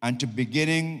 And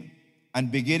beginning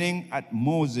at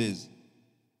Moses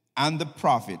and the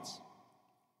prophets,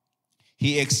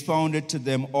 he expounded to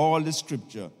them all the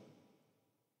scripture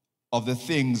of the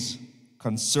things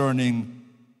concerning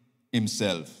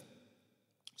himself."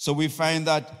 So we find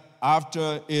that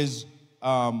after his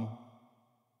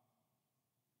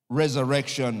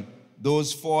resurrection,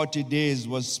 those 40 days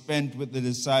was spent with the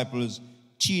disciples,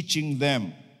 teaching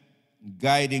them,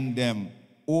 guiding them,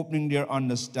 opening their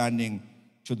understanding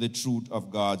to the truth of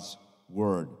God's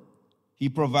word. He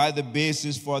provided the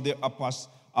basis for the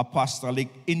apostolic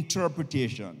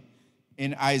interpretation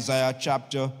in Isaiah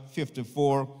chapter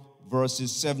 54,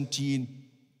 verses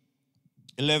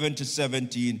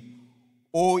 11-17.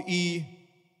 "O ye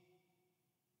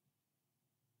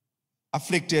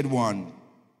afflicted one,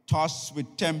 tossed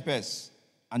with tempests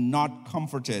and not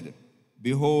comforted,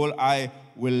 behold, I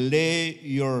will lay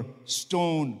your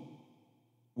stone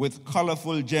with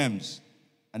colorful gems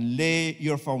and lay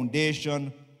your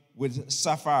foundation with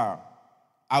sapphire.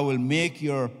 I will make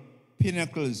your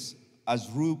pinnacles as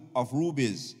of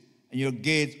rubies and your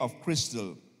gates of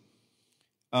crystal."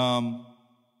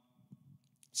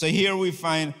 So here we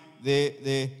find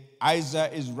the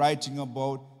Isaiah is writing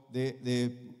about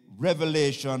the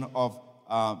revelation of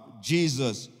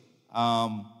Jesus,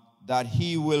 that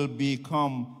he will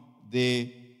become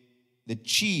the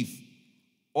chief.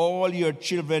 "All your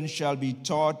children shall be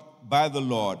taught by the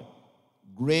Lord.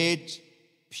 Great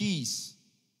peace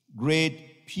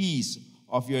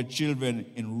of your children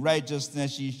in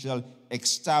righteousness he shall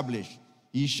establish.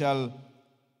 He shall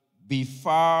be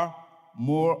far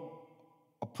more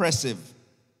oppressive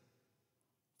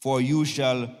for you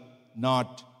shall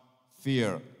not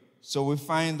fear. So we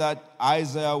find that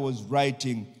Isaiah was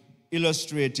writing,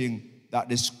 illustrating that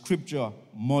the scripture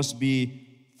must be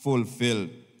fulfilled.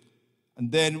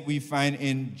 And then we find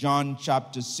in John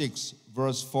chapter 6,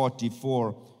 verse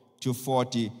 44 to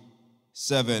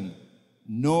 47,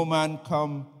 no man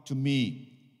come to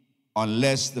me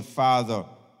unless the Father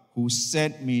who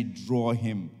sent me draw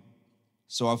him.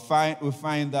 So we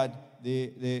find that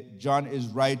John is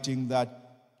writing that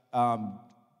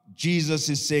Jesus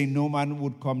is saying no man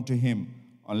would come to him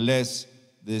unless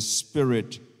the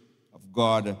Spirit of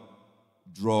God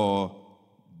draw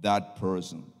that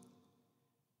person.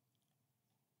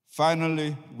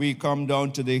 Finally, we come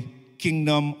down to the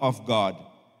kingdom of God.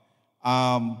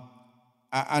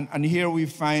 And here we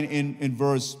find in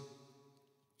verse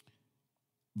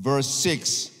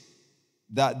 6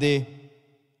 that the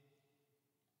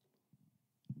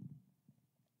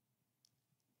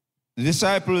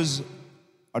disciples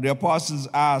or the apostles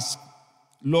ask,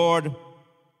 Lord,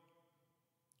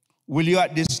 will you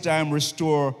at this time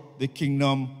restore the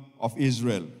kingdom of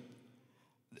Israel?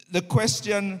 The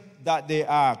question that they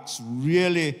asked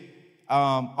really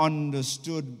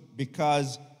understood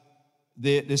because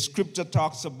the scripture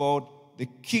talks about the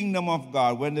kingdom of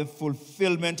God. When the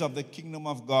fulfillment of the kingdom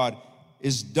of God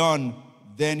is done,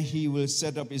 then he will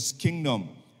set up his kingdom.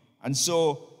 And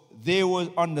so they were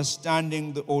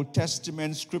understanding the Old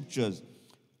Testament scriptures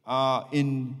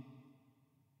in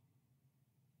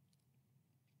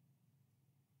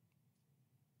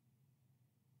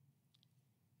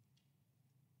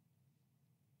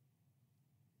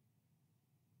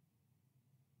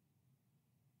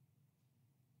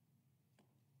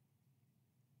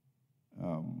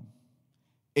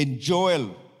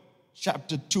Joel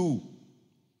chapter 2,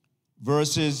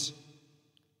 verses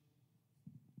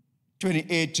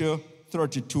 28 to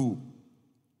 32.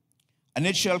 And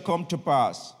it shall come to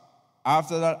pass,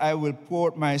 after that I will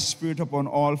pour my spirit upon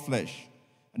all flesh,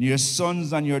 and your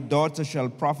sons and your daughters shall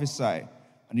prophesy,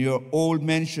 and your old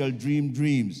men shall dream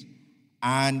dreams,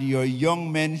 and your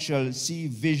young men shall see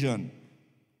vision.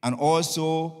 And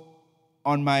also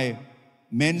on my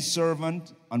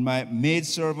menservant, on my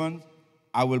maidservant,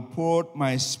 I will pour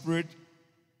my spirit,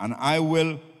 and I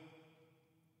will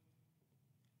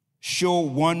show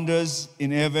wonders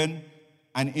in heaven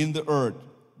and in the earth,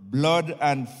 blood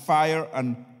and fire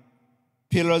and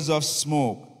pillars of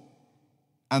smoke.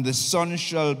 And the sun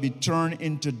shall be turned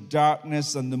into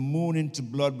darkness and the moon into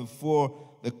blood before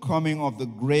the coming of the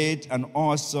great and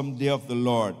awesome day of the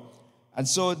Lord. And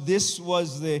so this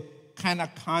was the kind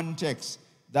of context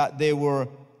that they were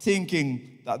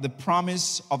thinking, that the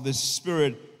promise of the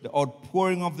Spirit, the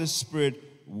outpouring of the Spirit,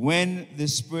 when the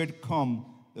Spirit comes,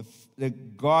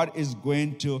 God is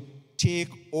going to take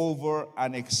over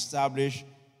and establish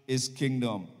his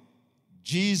kingdom.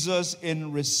 Jesus,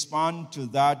 in response to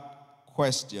that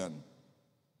question,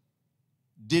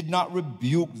 did not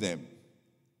rebuke them,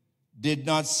 did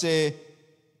not say,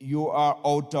 you are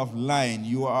out of line,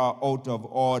 you are out of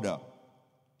order.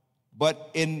 But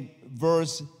in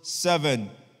verse 7,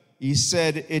 he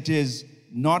said, it is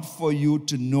not for you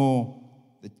to know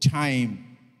the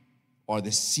time or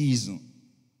the season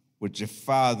which the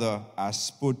Father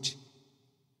has put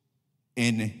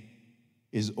in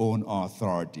his own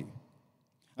authority.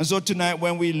 And so tonight,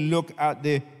 when we look at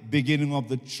the beginning of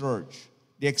the church,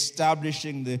 the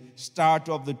establishing, the start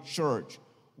of the church,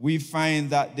 we find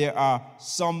that there are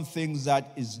some things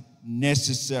that is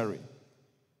necessary.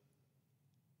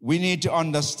 We need to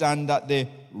understand that the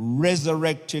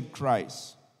resurrected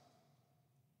Christ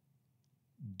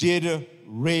did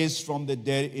raise from the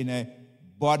dead in a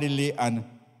bodily and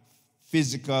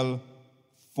physical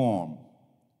form.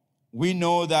 We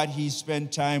know that he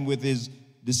spent time with his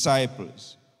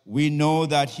disciples. We know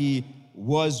that he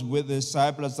was with the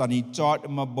disciples and he taught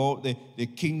them about the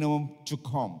kingdom to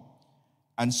come.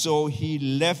 And so he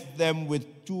left them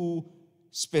with two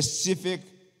specific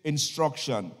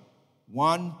instructions.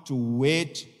 One, to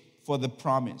wait for the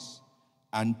promise,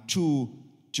 and two,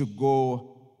 to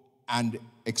go and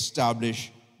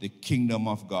establish the kingdom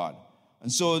of God.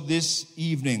 And so this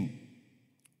evening,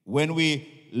 when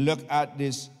we look at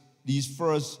these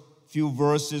first few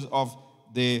verses of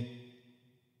the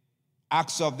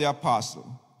Acts of the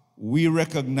Apostle, we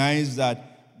recognize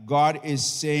that God is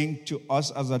saying to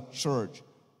us as a church,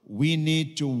 we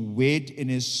need to wait in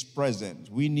his presence.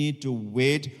 We need to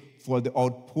wait for the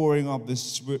outpouring of the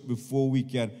Spirit before we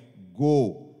can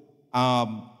go.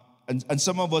 And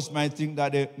some of us might think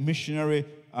that the missionary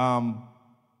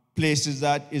places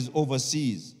that is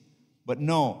overseas. But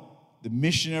no, the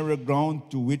missionary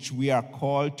ground to which we are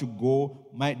called to go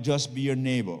might just be your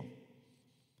neighbor.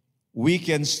 we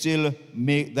can still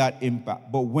make that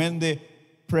impact. But when the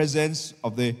presence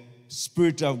of the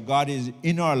Spirit of God is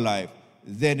in our life,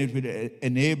 then it will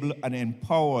enable and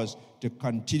empower us to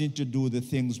continue to do the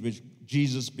things which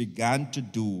Jesus began to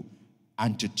do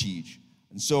and to teach.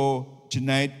 And so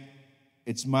tonight,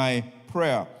 it's my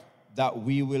prayer that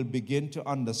we will begin to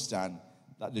understand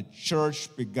that the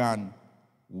church began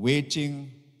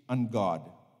waiting on God,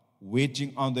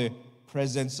 waiting on the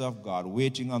presence of God,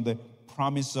 waiting on the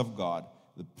promise of God.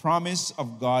 The promise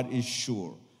of God is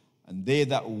sure, and they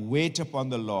that wait upon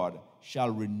the Lord shall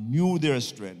renew their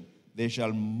strength. They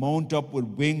shall mount up with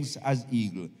wings as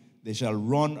eagle. They shall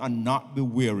run and not be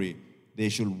weary. They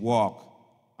shall walk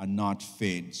and not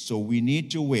faint. So we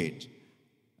need to wait.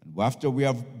 And after we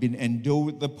have been endued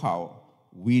with the power,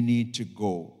 we need to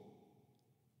go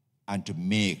and to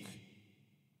make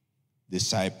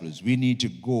disciples. We need to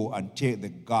go and take the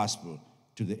gospel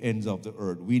to the ends of the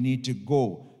earth. We need to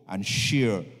go and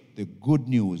share the good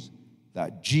news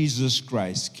that Jesus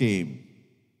Christ came.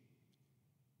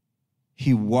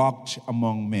 He walked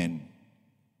among men.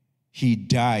 He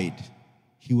died.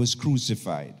 He was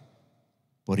crucified.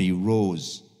 But he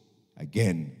rose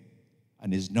again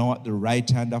and is now at the right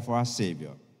hand of our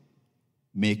Savior,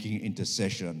 making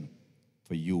intercession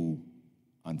for you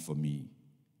and for me.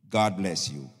 God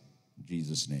bless you. In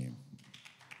Jesus' name.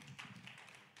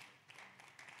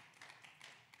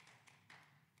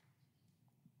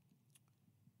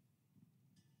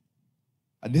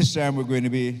 At this time, we're going to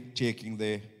be taking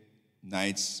the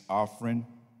night's offering,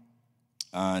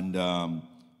 and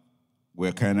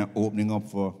we're kind of opening up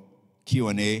for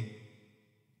Q&A.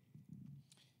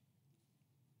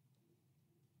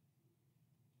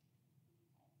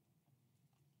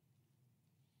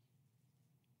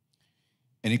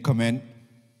 Any comment?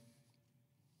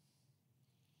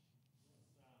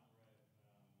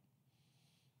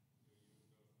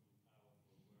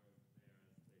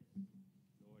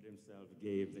 Lord himself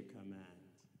gave the command,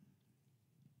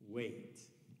 wait.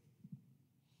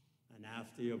 And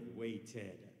after you've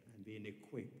waited and been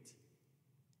equipped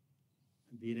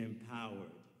and been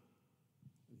empowered,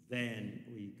 then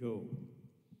we go.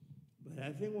 But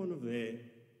I think one of the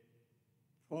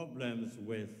problems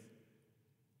with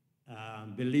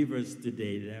believers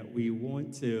today that we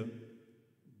want to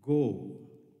go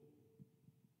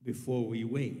before we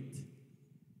wait.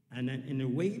 And in the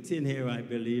waiting here, I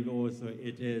believe also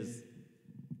it is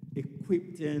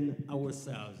equipping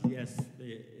ourselves. Yes,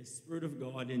 the Spirit of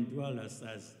God indwells us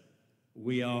as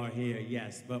we are here,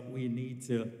 yes, but we need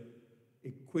to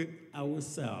equip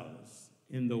ourselves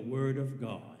in the Word of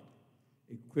God,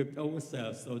 equip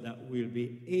ourselves so that we'll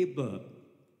be able,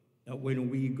 that when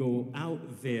we go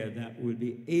out there, that we'll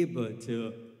be able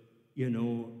to,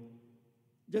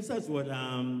 just as what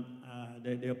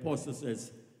the apostle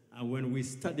says, when we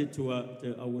study to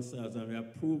ourselves and we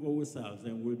approve ourselves,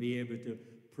 then we'll be able to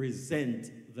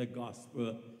present the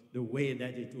gospel the way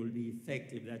that it will be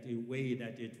effective, that the way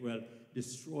that it will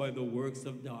destroy the works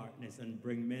of darkness and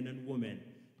bring men and women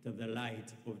to the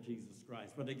light of Jesus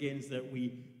Christ. But again, it's that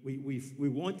we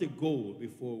want to go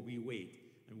before we wait.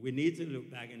 And we need to look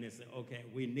back and say, okay,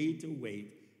 we need to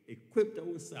wait, equip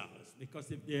ourselves,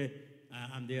 because if the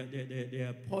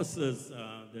apostles,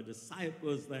 the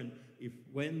disciples, then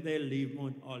when they leave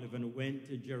Mount Olive and went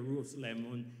to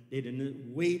Jerusalem, they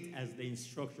didn't wait as the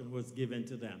instruction was given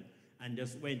to them and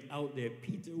just went out there,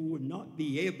 Peter would not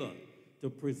be able to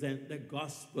present the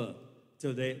gospel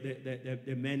to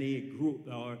the many group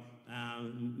or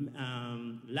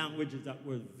languages that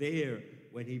were there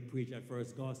when he preached at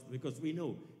first gospel, because we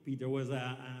know Peter was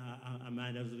a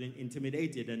man that was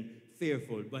intimidated and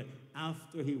fearful, but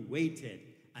after he waited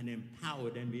and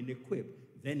empowered and been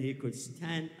equipped, then he could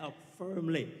stand up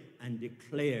firmly and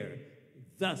declare,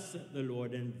 thus saith the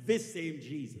Lord, and this same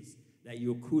Jesus that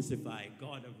you crucified,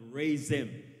 God have raised him,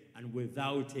 and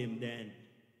without him then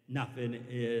nothing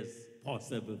is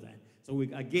possible then. So we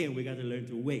got to learn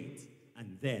to wait,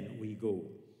 and then we go.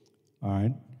 All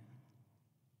right.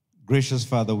 Gracious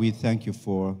Father, we thank you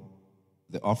for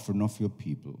the offering of your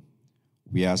people.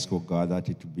 We ask, oh God, that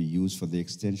it will be used for the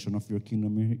extension of your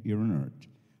kingdom here on earth.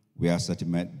 We ask that you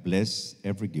might bless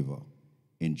every giver.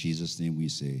 In Jesus' name we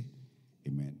say,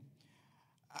 amen.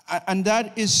 And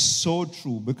that is so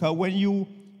true, because when you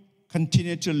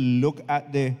continue to look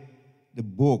at the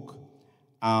book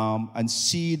and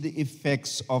see the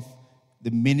effects of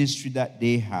the ministry that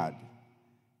they had,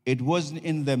 it wasn't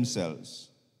in themselves.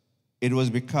 It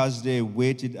was because they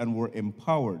waited and were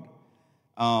empowered.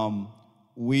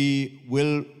 We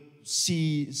will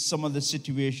see some of the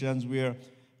situations where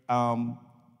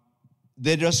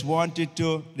they just wanted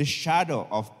the shadow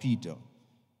of Peter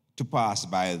to pass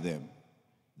by them.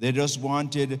 They just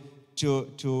wanted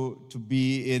to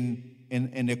be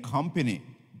in a company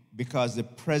because the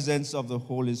presence of the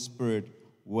Holy Spirit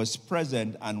was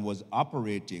present and was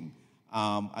operating.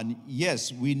 And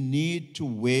yes, we need to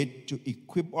wait to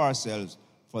equip ourselves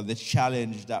for the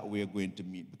challenge that we are going to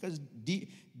meet, because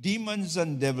demons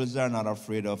and devils are not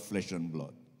afraid of flesh and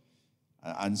blood.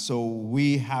 And so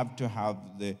we have to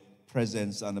have the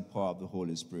presence and the power of the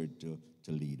Holy Spirit to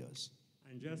lead us.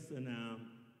 And just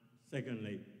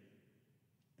secondly,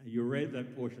 you read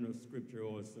that portion of scripture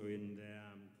also in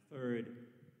the third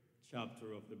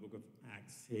chapter of the book of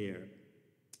Acts here,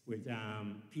 with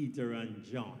Peter and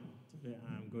John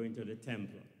going to the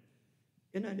temple.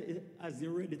 You know, as you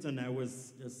read it, and I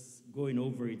was just going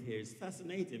over it here, it's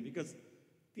fascinating because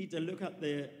Peter looked at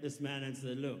this man and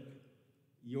said, look,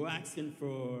 you're asking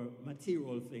for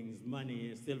material things,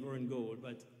 money, silver and gold,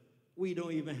 but we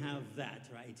don't even have that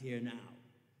right here now.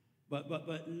 But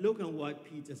look at what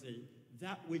Peter said,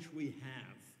 that which we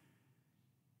have,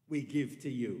 we give to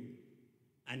you.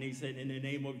 And he said, in the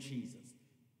name of Jesus,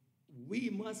 we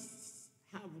must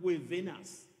have within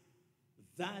us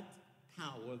that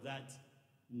power, that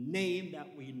name that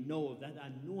we know, that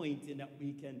anointing that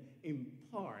we can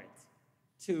impart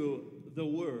to the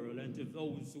world and to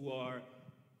those who are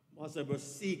possibly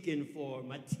seeking for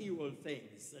material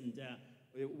things. And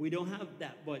we don't have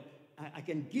that, but I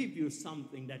can give you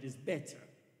something that is better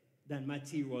than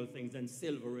material things, than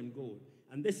silver and gold.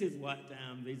 And this is what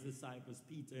these disciples,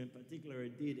 Peter in particular,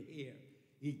 did here.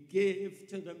 He gave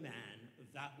to the man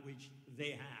that which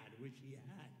they had, which he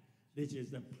had. This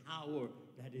is the power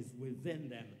that is within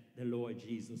them, the Lord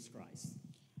Jesus Christ.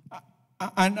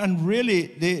 And really,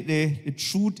 the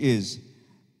truth is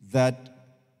that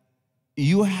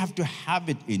you have to have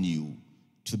it in you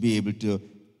to be able to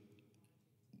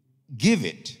give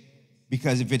it.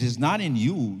 Because if it is not in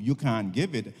you, you can't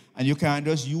give it. And you can't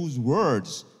just use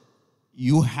words.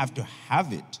 You have to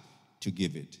have it to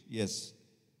give it. Yes.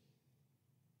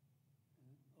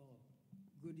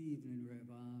 Good evening, Rev.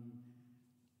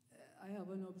 I have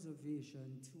an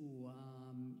observation too,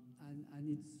 and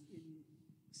it's in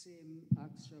same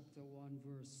Acts chapter 1,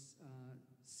 verse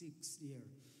 6 there,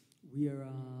 where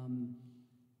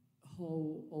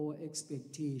how our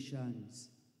expectations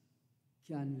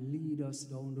can lead us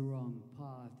down the wrong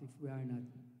path if we are not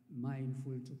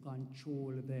mindful to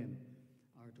control them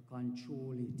or to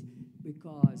control it.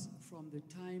 Because from the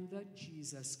time that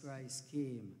Jesus Christ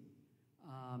came,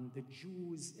 the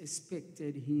Jews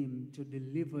expected him to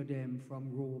deliver them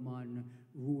from Roman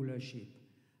rulership.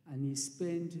 And he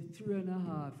spent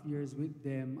 3.5 years with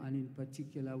them, and in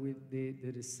particular with the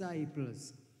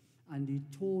disciples. And he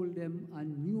told them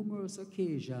on numerous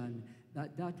occasions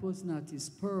that that was not his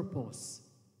purpose.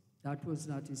 That was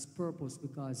not his purpose,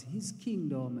 because his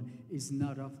kingdom is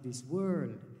not of this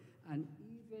world. And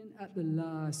even at the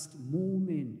last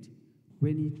moment,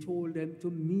 when he told them to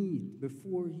meet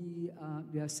before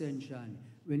the ascension,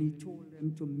 when he told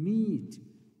them to meet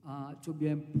to be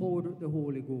empowered with the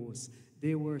Holy Ghost,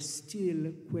 they were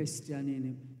still questioning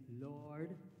him,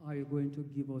 Lord, are you going to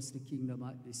give us the kingdom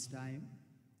at this time?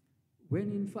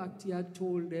 When in fact he had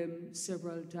told them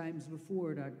several times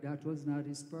before that that was not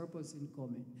his purpose in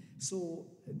coming. So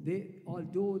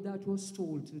although that was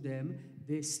told to them,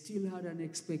 they still had an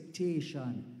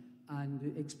expectation. And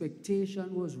the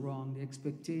expectation was wrong. The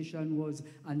expectation was,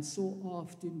 and so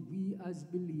often we as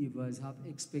believers have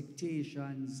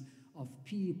expectations of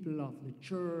people, of the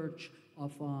church,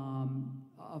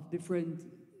 of different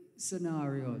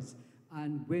scenarios.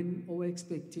 And when our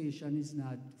expectation is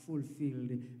not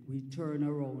fulfilled, we turn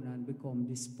around and become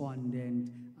despondent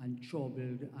and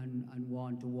troubled and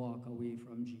want to walk away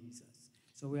from Jesus.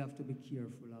 So we have to be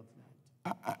careful of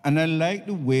that. And I like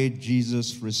the way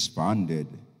Jesus responded.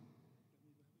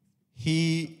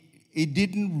 He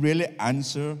didn't really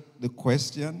answer the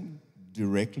question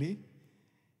directly.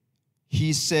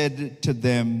 He said to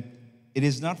them, it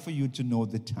is not for you to know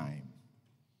the time,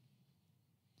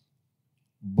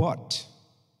 but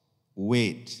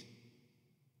wait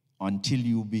until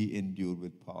you be endued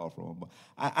with power from above.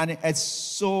 And it's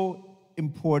so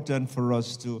important for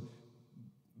us to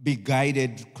be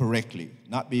guided correctly,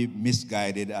 not be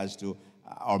misguided as to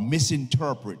or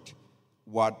misinterpret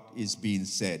what is being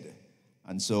said.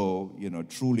 And so,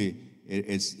 truly,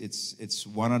 it's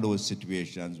one of those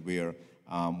situations where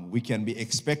we can be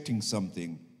expecting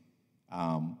something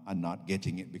and not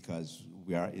getting it because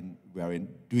we are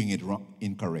doing it wrong,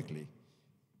 incorrectly.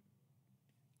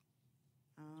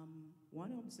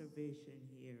 One observation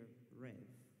here, Rev,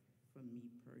 for me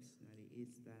personally, is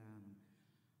that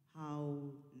how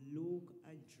Luke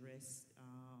addressed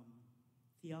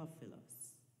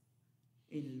Theophilus.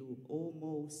 In Luke, O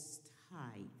Most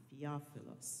High,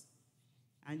 Theophilus.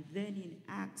 And then in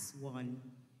Acts 1,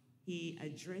 he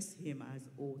addressed him as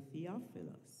O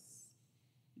Theophilus.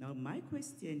 Now, my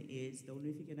question is, don't know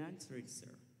if you can answer it,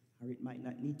 sir, or it might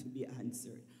not need to be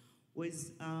answered.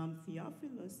 Was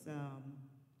Theophilus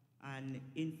an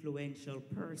influential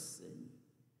person?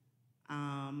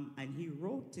 And he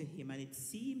wrote to him, and it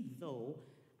seemed, though,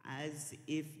 as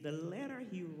if the letter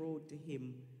he wrote to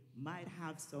him might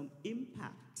have some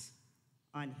impact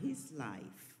on his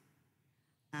life.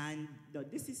 And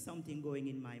this is something going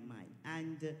in my mind.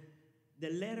 And the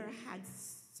letter had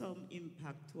some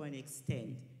impact to an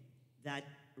extent that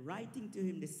writing to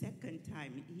him the second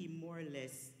time, he more or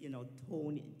less,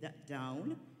 toned that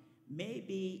down.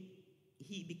 Maybe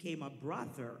he became a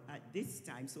brother at this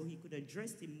time, so he could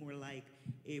address him more like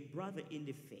a brother in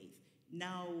the faith.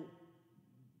 Now,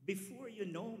 before you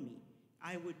know me,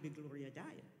 I would be Gloria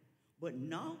Dyer. But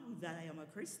now that I am a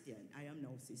Christian, I am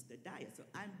now Sister Dyer. So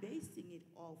I'm basing it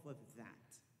off of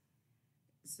that.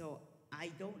 So I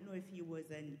don't know if he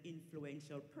was an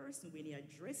influential person when he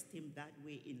addressed him that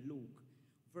way in Luke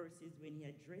versus when he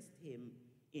addressed him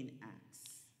in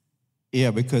Acts.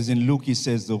 Yeah, because in Luke he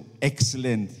says, the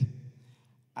excellent.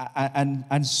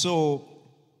 And so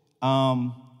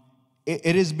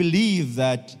it is believed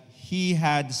that he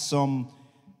had something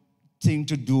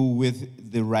to do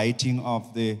with the writing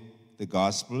of the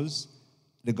Gospels,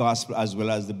 the Gospel as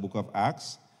well as the book of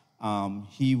Acts.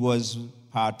 He was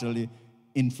partly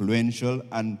influential.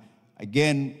 And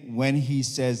again, when he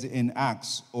says in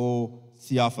Acts, O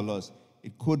Theophilus,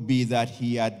 it could be that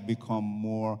he had become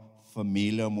more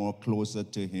familiar, more closer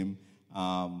to him.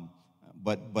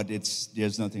 But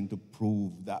there's nothing to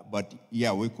prove that. But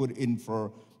yeah, we could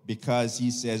infer because he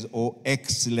says, oh,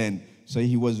 excellent. So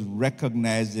he was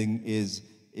recognizing his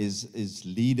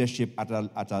leadership at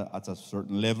a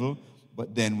certain level.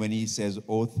 But then when he says,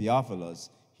 oh, Theophilus,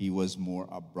 he was more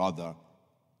a brother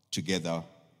together,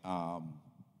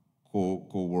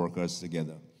 co-workers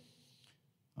together.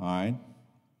 All right.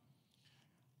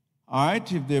 All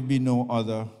right, if there be no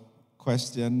other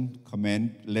question,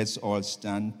 comment, let's all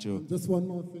stand to... Just one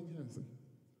more thing here, sir.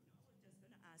 I was just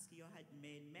going to ask you, had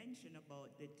made mention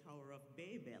about the Tower of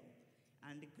Babel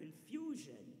and the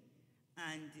confusion.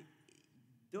 And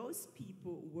those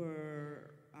people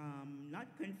were not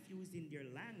confused in their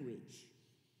language.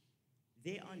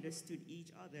 They understood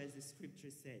each other, as the scripture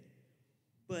said.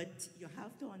 But we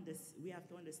have to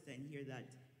understand here that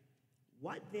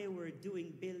what they were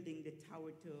doing, building the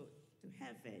tower to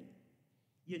heaven,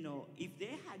 if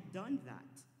they had done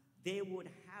that, they would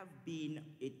have been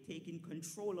taking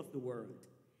control of the world.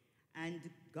 And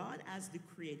God, as the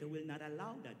creator, will not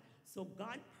allow that. So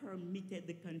God permitted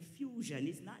the confusion.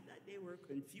 It's not that they were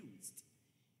confused,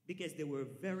 because they were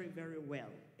very, very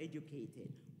well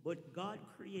educated. But God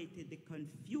created the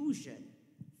confusion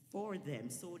for them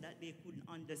so that they couldn't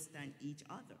understand each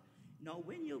other. Now,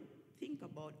 when you think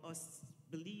about us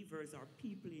believers or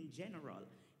people in general,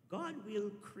 God will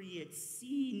create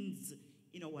scenes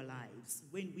in our lives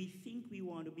when we think we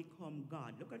want to become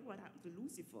God. Look at what happened to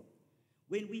Lucifer.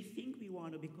 When we think we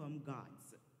want to become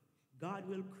gods, God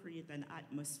will create an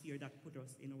atmosphere that puts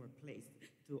us in our place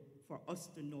for us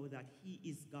to know that he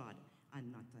is God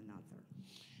and not another.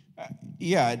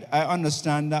 Yeah, I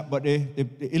understand that, but the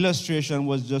illustration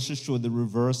was just to show the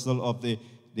reversal of the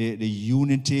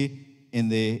unity in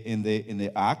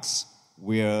the Acts,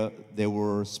 where they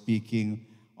were speaking.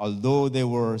 Although they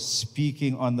were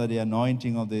speaking under the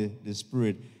anointing of the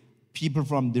Spirit, people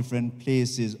from different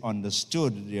places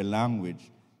understood their language.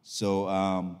 So,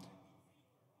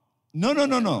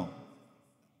 no.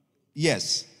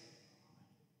 Yes.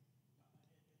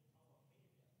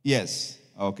 Yes.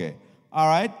 Okay. All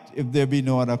right. If there be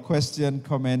no other question,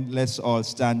 comment, let's all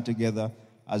stand together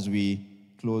as we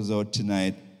close out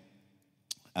tonight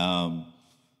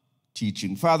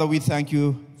teaching. Father, we thank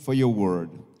you for your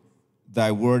word. Thy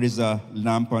word is a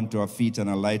lamp unto our feet and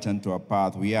a light unto our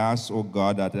path. We ask, oh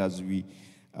God, that as we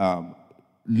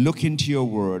look into your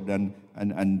word and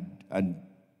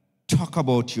talk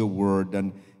about your word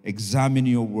and examine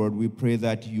your word, we pray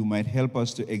that you might help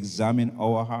us to examine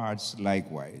our hearts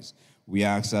likewise. We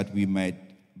ask that we might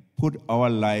put our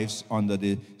lives under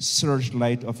the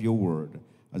searchlight of your word,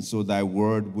 and so thy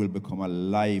word will become a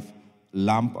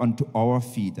lamp unto our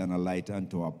feet and a light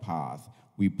unto our path.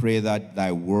 We pray that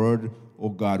thy word, O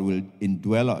God, will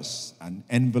indwell us and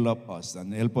envelop us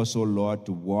and help us, O Lord,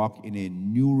 to walk in a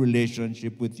new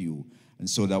relationship with you, and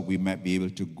so that we might be able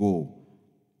to go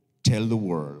tell the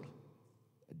world,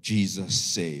 Jesus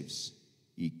saves,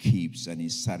 he keeps, and he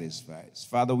satisfies.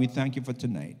 Father, we thank you for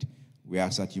tonight. We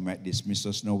ask that you might dismiss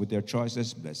us now with your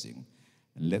choicest blessing,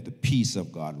 and let the peace of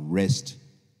God rest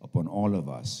upon all of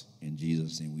us. In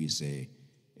Jesus' name we say,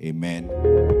 amen.